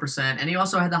 90.4%. And he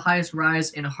also had the highest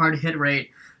rise in hard hit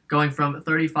rate, going from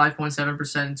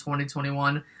 35.7% in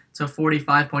 2021 to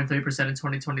 45.3% in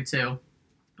 2022.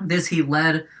 This he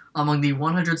led among the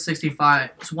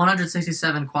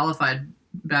 167 qualified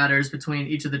batters between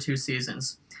each of the 2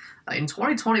 seasons. In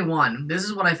 2021, this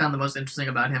is what I found the most interesting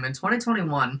about him. In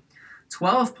 2021,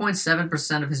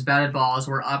 12.7% of his batted balls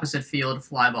were opposite field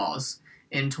fly balls.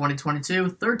 In 2022,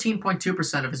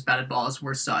 13.2% of his batted balls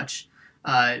were such,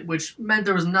 which meant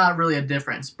there was not really a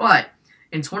difference. But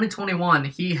in 2021,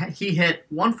 he hit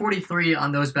 143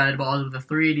 on those batted balls with a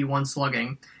 381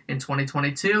 slugging. In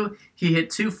 2022, he hit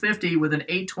 250 with an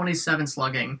 827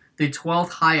 slugging, the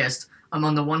 12th highest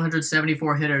among the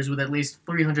 174 hitters with at least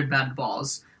 300 batted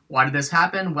balls. Why did this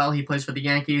happen? Well, he plays for the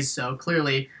Yankees, so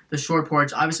clearly the short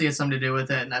porch obviously has something to do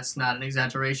with it, and that's not an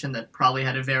exaggeration. That probably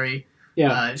had a very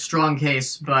strong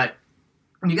case, but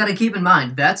you got to keep in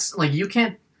mind that's like you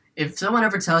can't. If someone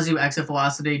ever tells you exit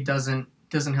velocity doesn't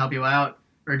help you out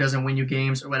or doesn't win you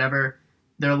games or whatever,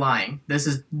 they're lying. This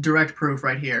is direct proof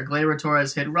right here. Gleyber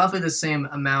Torres hit roughly the same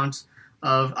amount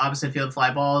of opposite field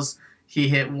fly balls. He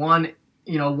hit one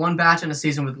batch in a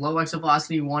season with low exit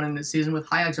velocity, one in the season with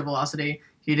high exit velocity.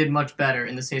 He did much better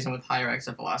in the season with higher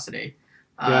exit velocity.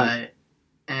 Yeah.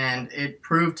 And it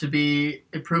proved to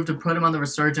put him on the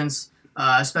resurgence,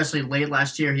 especially late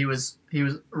last year. He was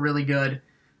really good.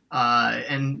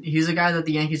 And he's a guy that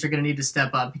the Yankees are going to need to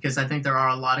step up because I think there are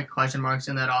a lot of question marks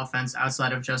in that offense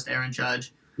outside of just Aaron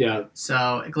Judge. Yeah.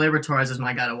 So Gleyber Torres is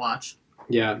my guy to watch.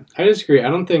 Yeah, I disagree. I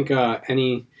don't think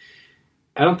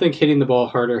hitting the ball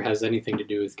harder has anything to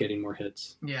do with getting more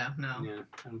hits. Yeah, no. Yeah,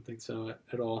 I don't think so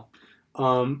at all.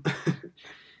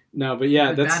 No, but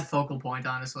yeah, that's bad focal point,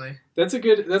 honestly. That's a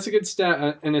good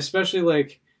stat, and especially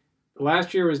like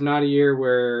last year was not a year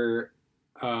where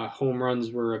home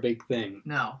runs were a big thing.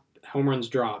 No, home runs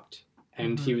dropped,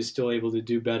 and he was still able to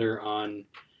do better on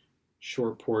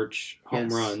short porch home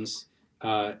runs,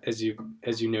 as you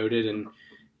noted, and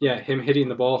yeah, him hitting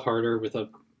the ball harder with a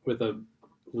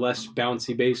less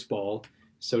bouncy baseball,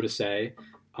 so to say.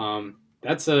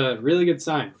 That's a really good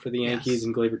sign for the Yankees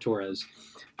and Gleyber Torres.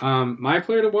 My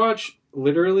player to watch,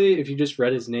 literally, if you just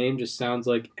read his name, just sounds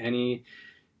like any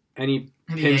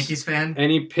Yankees fan,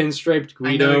 any pinstriped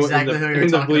Guido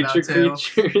in the bleacher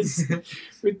creatures.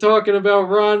 We're talking about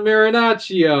Ron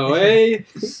Marinaccio, eh?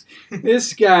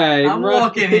 This guy. I'm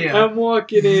walking here.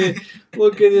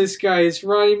 Look at this guy. It's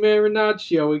Ronnie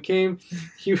Marinaccio.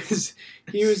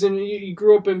 He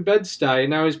grew up in Bed-Stuy, and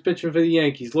now he's pitching for the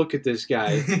Yankees. Look at this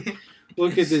guy.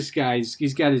 Look at this guy.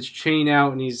 He's got his chain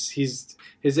out, and his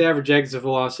average exit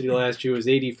velocity last year was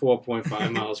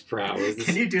 84.5 miles per hour.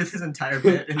 Can you do this entire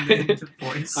bit in the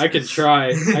voice? I could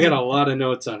try. I got a lot of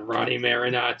notes on Ronnie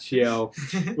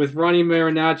Marinaccio. With Ronnie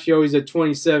Marinaccio, he's a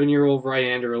 27-year-old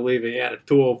right-hander reliever. He had a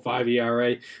 2.05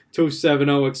 ERA,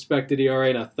 2.70 expected ERA,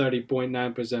 and a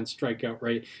 30.9% strikeout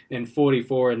rate, and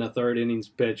 44 in the third innings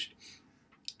pitched.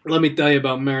 Let me tell you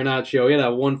about Marinaccio. He had a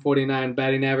 149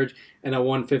 batting average and a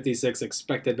 156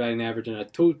 expected batting average and a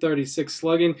 236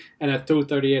 slugging and a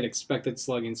 238 expected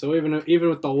slugging. So even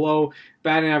with the low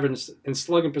batting average and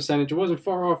slugging percentage, it wasn't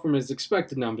far off from his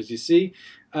expected numbers, you see.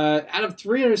 Out of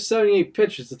 378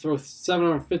 pitches to throw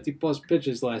 750-plus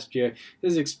pitches last year,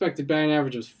 his expected batting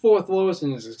average was fourth lowest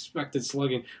and his expected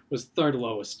slugging was third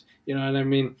lowest. You know what I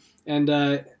mean? And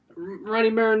Ronnie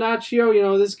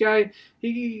Marinaccio, this guy,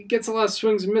 he gets a lot of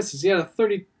swings and misses. He had a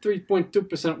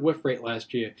 33.2% whiff rate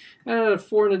last year. And out of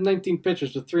 419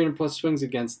 pitchers with 300-plus swings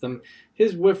against them,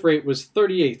 his whiff rate was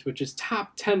 38th, which is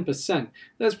top 10%.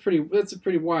 That's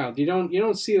pretty wild. You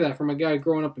don't see that from a guy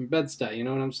growing up in Bed-Stuy, you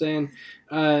know what I'm saying?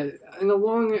 And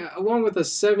along with a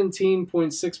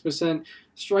 17.6%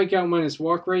 strikeout minus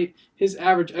walk rate, his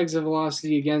average exit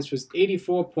velocity against was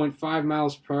 84.5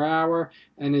 miles per hour,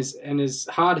 and his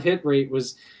hard hit rate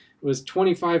was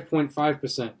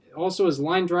 25.5%. Also, his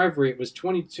line drive rate was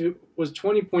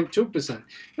 20.2%.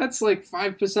 That's like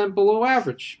 5% below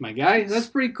average, my guy. That's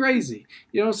pretty crazy.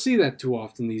 You don't see that too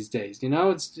often these days.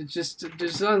 It just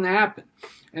doesn't happen.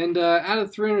 And out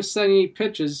of 378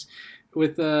 pitches,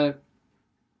 out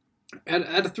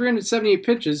of 378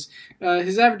 pitches,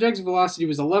 his average exit velocity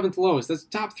was 11th lowest. That's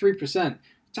top 3%.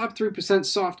 Top 3%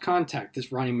 soft contact,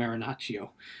 this Ronnie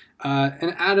Marinaccio.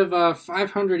 And out of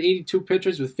 582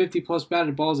 pitchers with 50-plus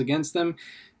batted balls against them,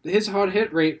 his hard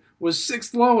hit rate was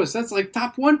 6th lowest. That's like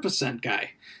top 1%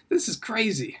 guy. This is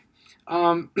crazy.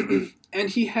 And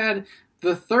he had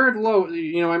the third low.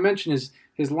 I mentioned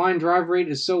his line drive rate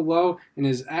is so low, and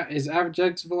his average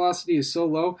exit velocity is so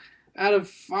low. Out of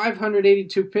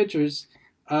 582 pitchers,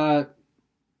 I'm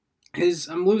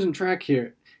losing track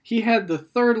here. He had the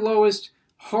third lowest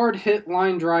hard hit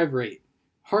line drive rate.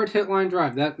 Hard hit line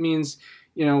drive. That means,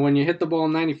 when you hit the ball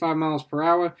 95 miles per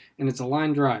hour and it's a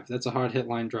line drive. That's a hard hit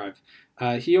line drive.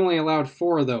 He only allowed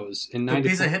 4 of those in 90. Good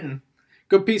piece of hitting.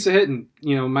 Good piece of hitting.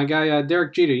 My guy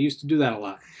Derek Jeter used to do that a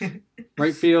lot.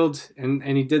 Right field, and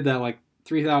he did that like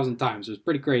 3,000 times. It was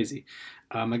pretty crazy.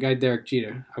 My guy Derek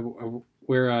Jeter. I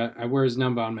wear his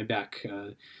number on my back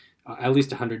at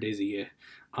least 100 days a year.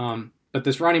 But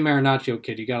this Ronnie Marinaccio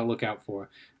kid, you got to look out for.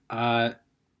 Out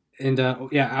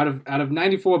of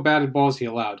 94 batted balls he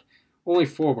allowed, only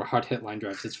 4 were hard hit line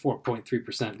drives. It's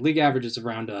 4.3%. League average is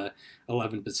around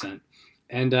 11%.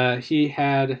 And he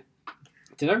had.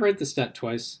 Did I write the stat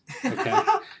twice? Okay.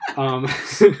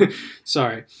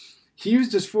 Sorry. He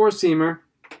used his four-seamer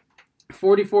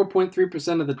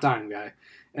 44.3% of the time, guy.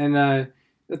 And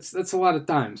that's a lot of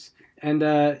times. And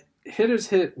hitters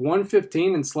hit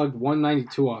 115 and slugged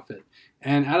 192 off it.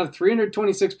 And out of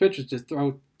 326 pitches to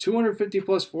throw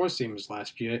 250-plus four-seamers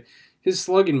last year, his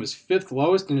slugging was 5th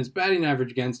lowest, and his batting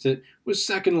average against it was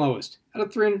 2nd lowest out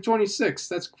of 326.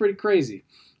 That's pretty crazy.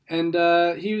 And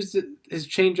he used his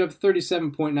changeup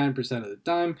 37.9% of the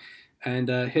time, and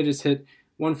hit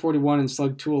 141 and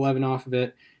slugged 211 off of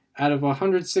it. Out of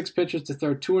 106 pitches to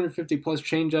throw 250-plus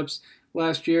changeups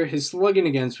last year, his slugging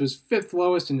against was 5th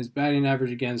lowest, and his batting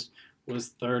average against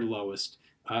was 3rd lowest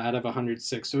out of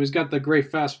 106. So he's got the great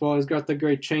fastball. He's got the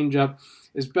great changeup.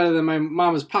 It's better than my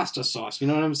mama's pasta sauce. You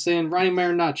know what I'm saying? Ronnie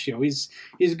Marinaccio.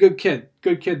 He's a good kid.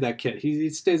 Good kid, that kid. He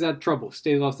stays out of trouble.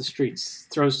 Stays off the streets.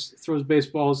 Throws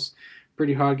baseballs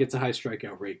pretty hard. Gets a high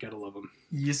strikeout rate. Gotta love him.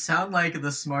 You sound like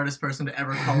the smartest person to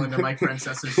ever call into Mike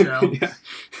Francesa's show. Yeah.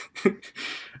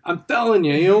 I'm telling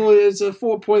you, it's a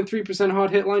 4.3%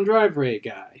 hard hit line drive rate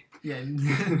guy. Yeah,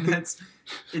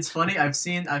 it's funny.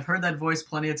 I've heard that voice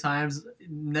plenty of times.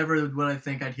 Never would I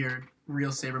think I'd hear real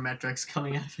sabermetrics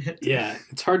coming out of it. Yeah,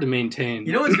 it's hard to maintain.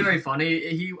 You know what's very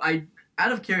funny?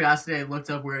 Out of curiosity, I looked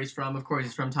up where he's from. Of course,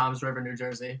 he's from Toms River, New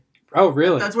Jersey. Oh,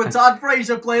 really? That's where Todd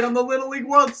Frazier played on the Little League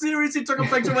World Series. He took a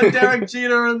picture with Derek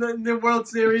Jeter in the World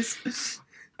Series.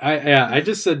 I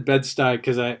just said Bed-Stuy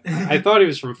because I thought he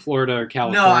was from Florida or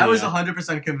California. No, I was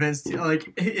 100% convinced.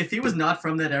 Like, if he was not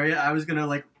from that area, I was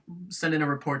gonna send in a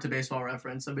report to Baseball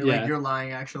Reference and be like, "You're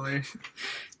lying, actually."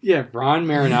 Yeah, Ron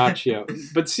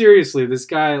Marinaccio. But seriously, this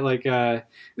guy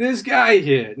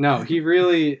here. No, he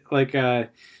really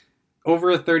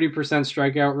over a 30%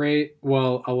 strikeout rate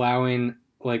while allowing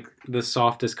the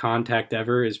softest contact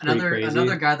ever is pretty crazy.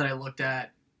 Another guy that I looked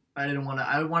at. I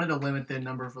wanted to limit the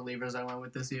number of relievers I went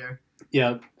with this year.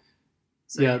 Yeah.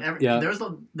 So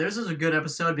Theirs is a good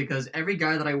episode because every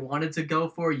guy that I wanted to go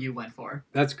for, you went for.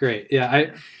 That's great.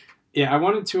 I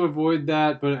wanted to avoid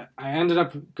that, but I ended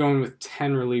up going with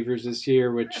 10 relievers this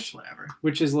year,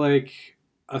 which is like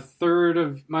a third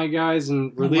of my guys,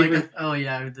 and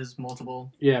relievers. There's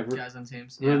multiple guys on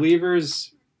teams. Yeah.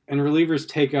 Relievers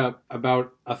take up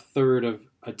about a third of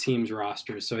a team's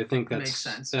roster, so I think that makes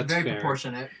sense. That's very fair.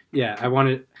 Proportionate. Yeah, I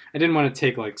didn't want to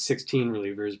take 16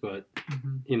 relievers, but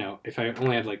if I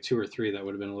only had 2 or 3, that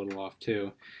would have been a little off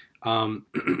too. Not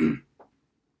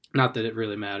that it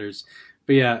really matters,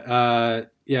 but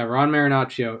Ron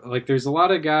Marinaccio. There's a lot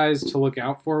of guys to look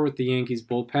out for with the Yankees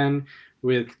bullpen,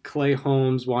 with Clay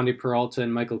Holmes, Wandy Peralta,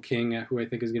 and Michael King, who I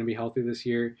think is going to be healthy this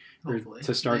year. Hopefully.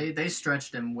 To start. They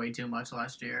stretched him way too much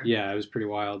last year. Yeah, it was pretty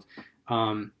wild.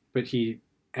 But he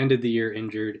ended the year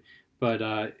injured. But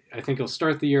I think he'll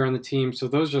start the year on the team. So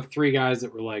those are 3 guys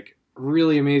that were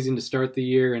really amazing to start the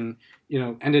year, and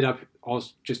ended up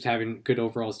also just having good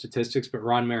overall statistics. But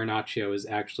Ron Marinaccio is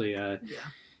actually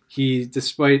he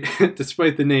despite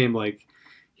the name,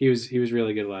 he was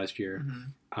really good last year.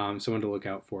 Mm-hmm. Someone to look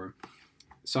out for.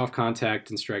 Soft contact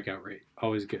and strikeout rate,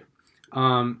 always good.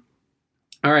 All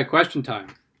right, question time.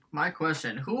 My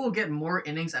question: who will get more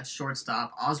innings at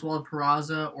shortstop, Oswald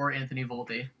Peraza or Anthony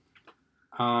Volpe?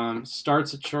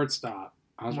 Starts at shortstop.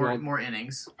 Oswald. More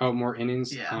innings. Oh, more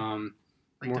innings. Yeah.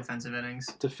 Defensive innings.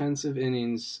 Defensive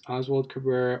innings. Oswald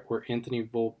Cabrera or Anthony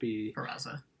Volpe.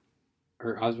 Peraza.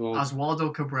 Or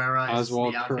Oswaldo Cabrera.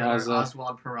 Oswald Peraza.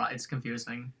 Oswald Peraza. It's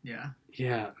confusing. Yeah.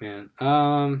 Yeah, man.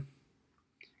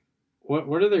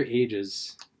 What are their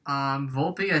ages?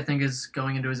 Volpe, I think, is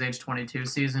going into his age 22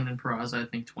 season, and Peraza, I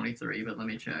think, 23, but let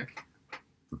me check.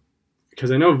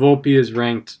 Because I know Volpe is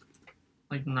ranked...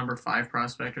 number 5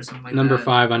 prospect or something like number that.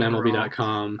 Number 5 on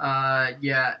MLB.com.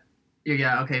 Yeah,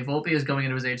 okay, Volpe is going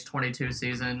into his age 22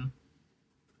 season.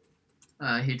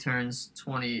 He turns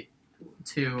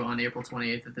 22 on April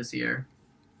 28th of this year.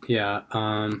 Yeah.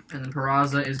 And then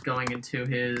Peraza is going into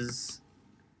his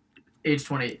age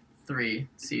 23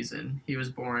 season. He was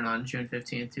born on June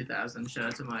 15th, 2000. Shout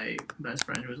out to my best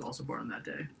friend who was also born on that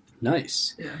day.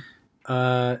 Nice. Yeah.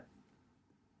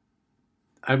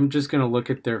 I'm just going to look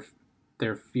at their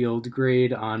field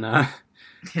grade on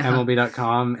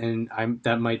MLB.com, and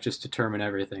that might just determine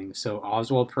everything. So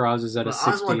Oswald Peraza is at a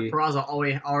 60. Oswald Peraza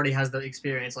already has the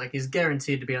experience. He's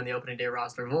guaranteed to be on the opening day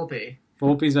roster.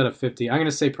 Volpe's at a 50. I'm going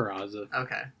to say Peraza.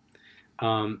 Okay.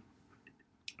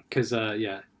 Because,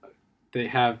 they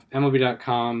have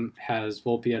MLB.com has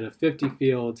Volpe at a 50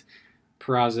 field,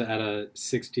 Peraza at a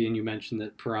 60, and you mentioned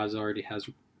that Peraza already has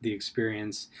the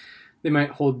experience. They might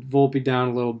hold Volpe down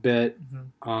a little bit,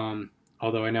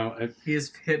 although I know... he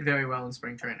has hit very well in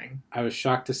spring training. I was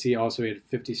shocked to see also he had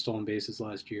 50 stolen bases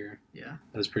last year. Yeah.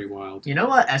 That was pretty wild. You know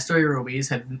what? Estoy Ruiz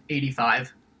had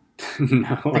 85.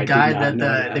 No, the guy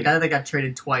that got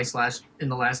traded twice in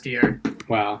the last year.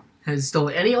 Wow. Has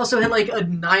stolen, and he also had a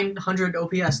 900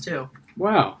 OPS too.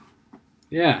 Wow.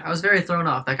 Yeah. I was very thrown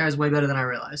off. That guy's way better than I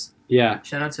realized. Yeah.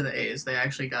 Shout out to the A's. They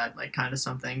actually got like kind of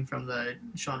something from the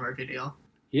Sean Murphy deal.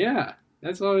 Yeah.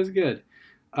 That's always good.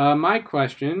 My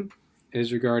question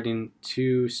is regarding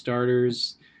two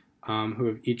starters who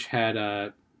have each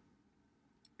had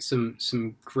some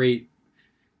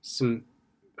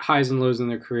highs and lows in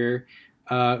their career.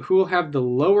 Who will have the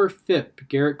lower FIP,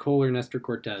 Garrett Cole or Nestor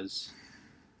Cortez?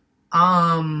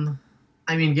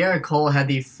 I mean, Garrett Cole had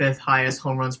the 5th highest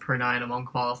home runs per 9 among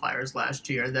qualifiers last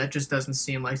year. That just doesn't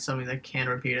seem like something that can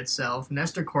repeat itself.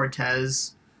 Nestor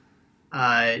Cortez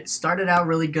started out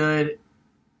really good,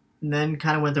 and then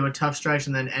kind of went through a tough stretch,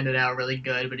 and then ended out really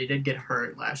good, but he did get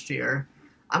hurt last year.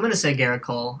 I'm going to say Garrett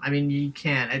Cole. I mean, you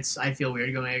can't. I feel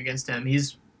weird going against him.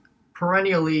 He's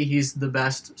the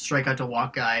best strikeout to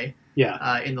walk guy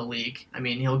in the league. I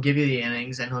mean, he'll give you the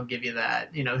innings and he'll give you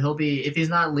that. You know, if he's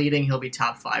not leading, he'll be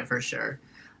top 5 for sure.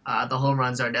 The home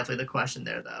runs are definitely the question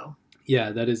there, though.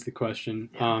 Yeah, that is the question.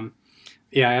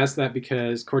 Yeah. I asked that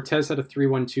because Cortez had a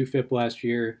 3.12 FIP last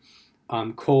year.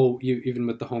 Cole, even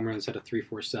with the home runs, had a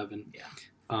 3.47.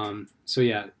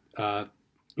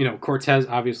 Yeah. Cortez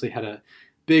obviously had a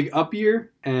big up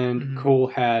year, and Cole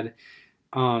had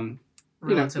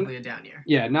relatively a down year.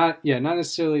 Yeah, not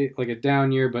necessarily like a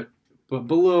down year, but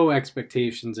below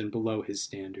expectations and below his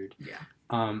standard. Yeah.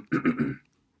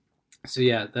 So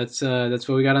yeah, that's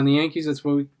what we got on the Yankees. That's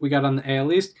what we got on the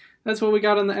AL East. That's what we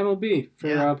got on the MLB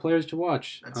for players to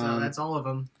watch. That's all of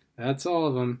them. That's all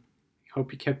of them.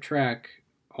 Hope you kept track.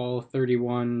 All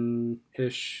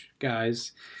 31-ish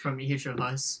guys From each of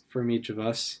us.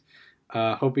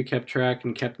 Hope you kept track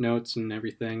and kept notes and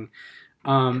everything.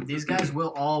 These guys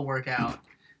will all work out.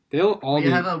 They'll all we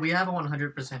have a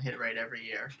 100% hit rate every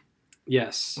year.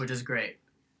 Yes. Which is great.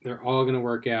 They're all going to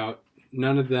work out.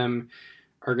 None of them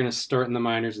are going to start in the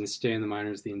minors and stay in the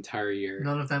minors the entire year.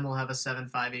 None of them will have a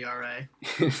 7.5 ERA.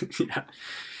 Yeah.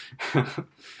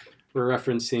 We're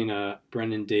referencing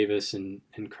Brendan Davis and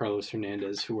Carlos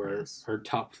Hernandez, who were our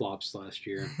top flops last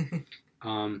year.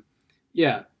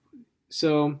 Yeah.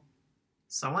 So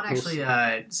someone actually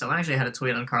had a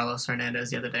tweet on Carlos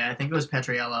Hernandez the other day. I think it was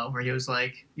Petriello, where he was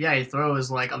like, "Yeah, he throws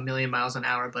like 1,000,000 miles an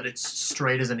hour, but it's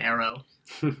straight as an arrow."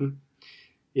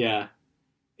 Yeah.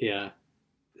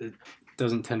 It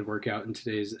doesn't tend to work out in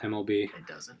today's MLB. It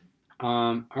doesn't.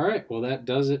 All right. Well, that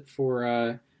does it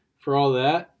for all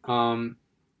that.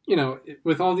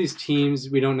 With all these teams,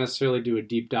 we don't necessarily do a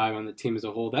deep dive on the team as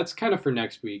a whole. That's kind of for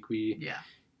next week.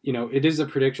 It is a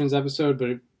predictions episode,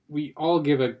 but we all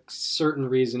give a certain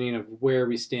reasoning of where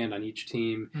we stand on each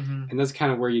team, and that's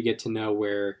kind of where you get to know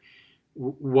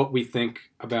what we think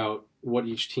about what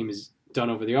each team has done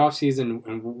over the offseason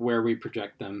and where we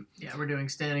project them. Yeah, we're doing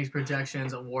standings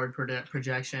projections, award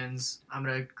projections. I'm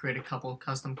going to create a couple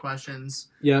custom questions.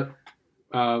 Yep.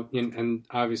 And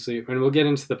obviously, and we'll get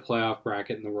into the playoff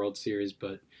bracket in the World Series,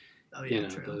 but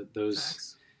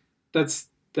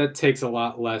that takes a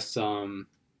lot less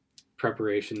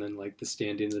preparation than like the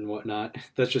standings and whatnot.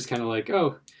 That's just kind of like,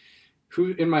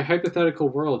 who in my hypothetical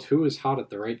world, who is hot at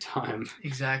the right time?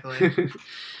 Exactly.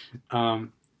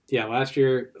 Yeah, last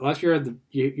year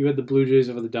you had the Blue Jays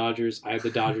over the Dodgers. I had the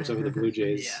Dodgers over the Blue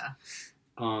Jays.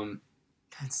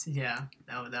 Yeah.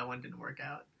 That one didn't work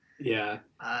out. Yeah.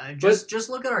 Just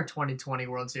look at our 2020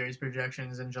 World Series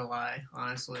projections in July,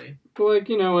 honestly. But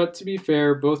you know what? To be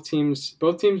fair, both teams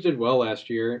did well last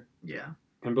year. Yeah.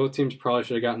 And both teams probably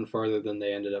should have gotten farther than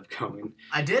they ended up going.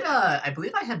 I did. I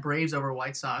believe I had Braves over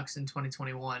White Sox in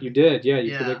 2021. You did, yeah.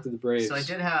 You predicted the Braves. So I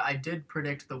did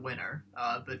predict the winner.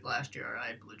 But last year I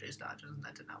had Blue Jays Dodgers, and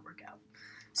that did not work out.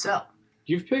 So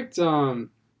you've picked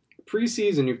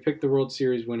preseason. You've picked the World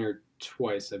Series winner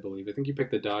twice, I believe. I think you picked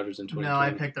the Dodgers in 2020. No,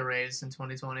 I picked the Rays in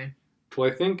 2020.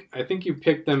 Well, I think you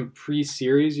picked them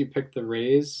pre-series. You picked the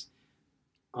Rays.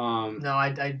 No,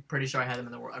 I'm pretty sure I had them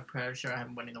in the world. I'm pretty sure I have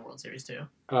them winning the World Series too.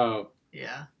 Oh.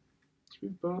 Yeah.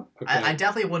 Okay. I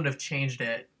definitely wouldn't have changed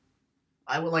it.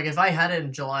 I would if I had it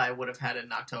in July, I would have had it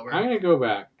in October. I'm gonna go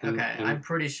back. And I'm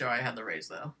pretty sure I had the Rays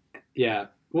though. Yeah,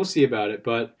 we'll see about it,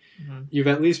 but you've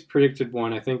at least predicted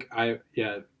one. I think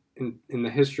in the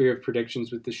history of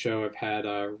predictions with the show, I've had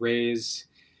Rays,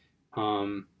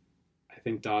 I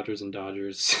think Dodgers and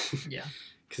Dodgers. Yeah.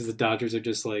 Because the Dodgers are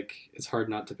just it's hard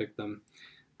not to pick them.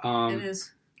 It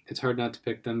is. It's hard not to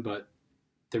pick them, but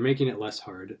they're making it less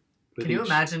hard. Can you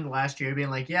imagine last year being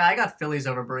like, yeah, I got Phillies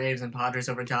over Braves and Padres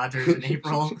over Dodgers in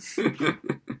April?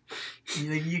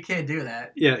 You can't do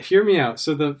that. Yeah, hear me out.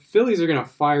 So the Phillies are going to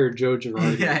fire Joe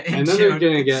Girardi. And then they're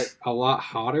going to get a lot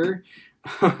hotter.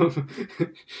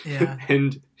 Yeah.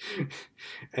 And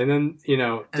then,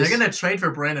 And they're going to trade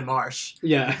for Brandon Marsh.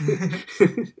 Yeah.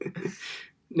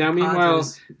 Now, meanwhile,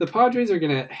 Padres. the Padres are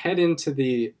going to head into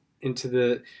the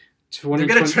 2020.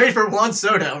 They're gonna trade for Juan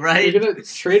Soto, right? They're going to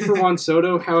trade for Juan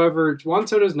Soto. However, Juan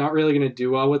Soto's not really going to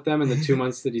do well with them in the 2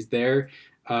 months that he's there.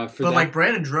 But like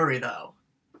Brandon Drury, though.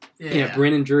 Yeah,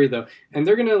 Brandon Drury, though. And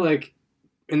they're going to, like,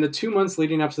 in the 2 months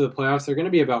leading up to the playoffs, they're going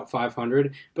to be about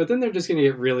 500. But then they're just going to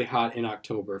get really hot in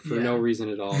October for no reason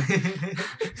at all.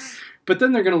 But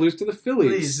then they're going to lose to the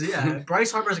Phillies.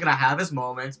 Bryce Harper's going to have his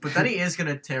moments, but then he is going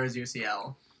to tear his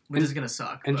UCL, which is going to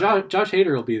suck. And Josh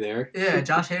Hader will be there. Yeah,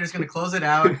 Josh Hader's going to close it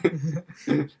out.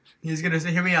 He's going to,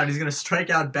 hear me out, he's going to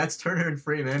strike out Betts, Turner, and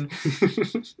Freeman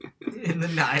in the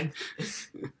 9th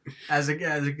as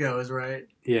it goes, right?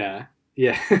 Yeah.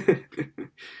 Yeah.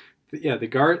 Yeah, the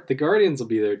Guardians will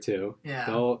be there too. Yeah.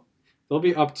 They'll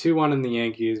be up 2-1 in the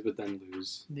Yankees, but then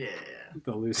lose. Yeah.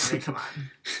 They'll lose. Hey, come on.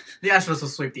 The Astros will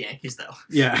sweep the Yankees, though.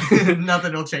 Yeah.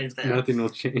 Nothing will change there. Nothing will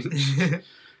change.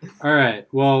 All right.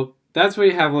 Well, that's what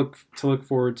you have to look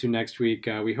forward to next week.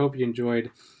 We hope you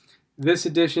enjoyed this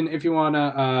edition. If you want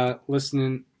to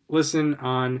listen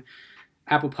on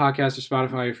Apple Podcasts or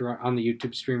Spotify, if you're on the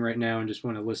YouTube stream right now and just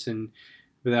want to listen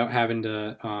without having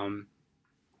to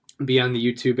be on the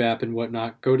YouTube app and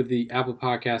whatnot, go to the Apple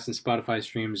Podcasts and Spotify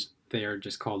streams. They are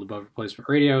just called Above Replacement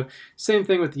Radio. Same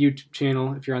thing with the YouTube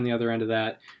channel. If you're on the other end of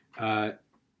that,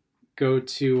 go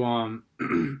to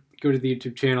the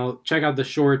YouTube channel. Check out the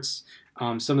shorts.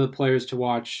 Some of the players to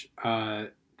watch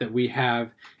that we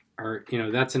have are,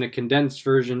 that's in a condensed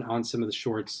version on some of the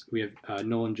shorts. We have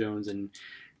Nolan Jones and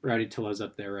Rowdy Tellez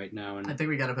up there right now. And I think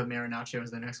we got to put Marinaccio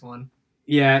as the next one.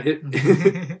 Yeah,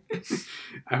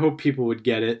 I hope people would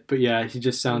get it. But yeah, he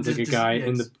just sounds like a guy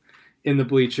in the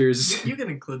bleachers. You can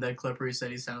include that clip where he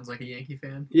said he sounds like a Yankee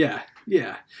fan. Yeah.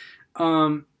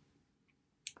 But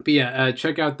yeah,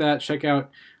 check out that. Check out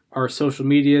our social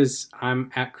medias.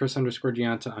 I'm at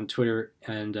Chris_Gianta on Twitter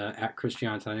and at Chris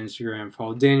Gianta on Instagram.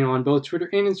 Follow Daniel on both Twitter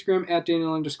and Instagram at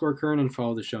Daniel_Kern, and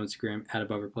follow the show on Instagram at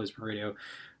Above Replacement Radio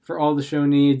for all the show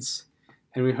needs.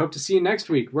 And we hope to see you next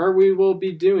week, where we will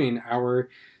be doing our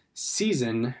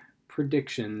season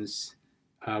predictions.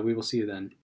 We will see you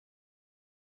then.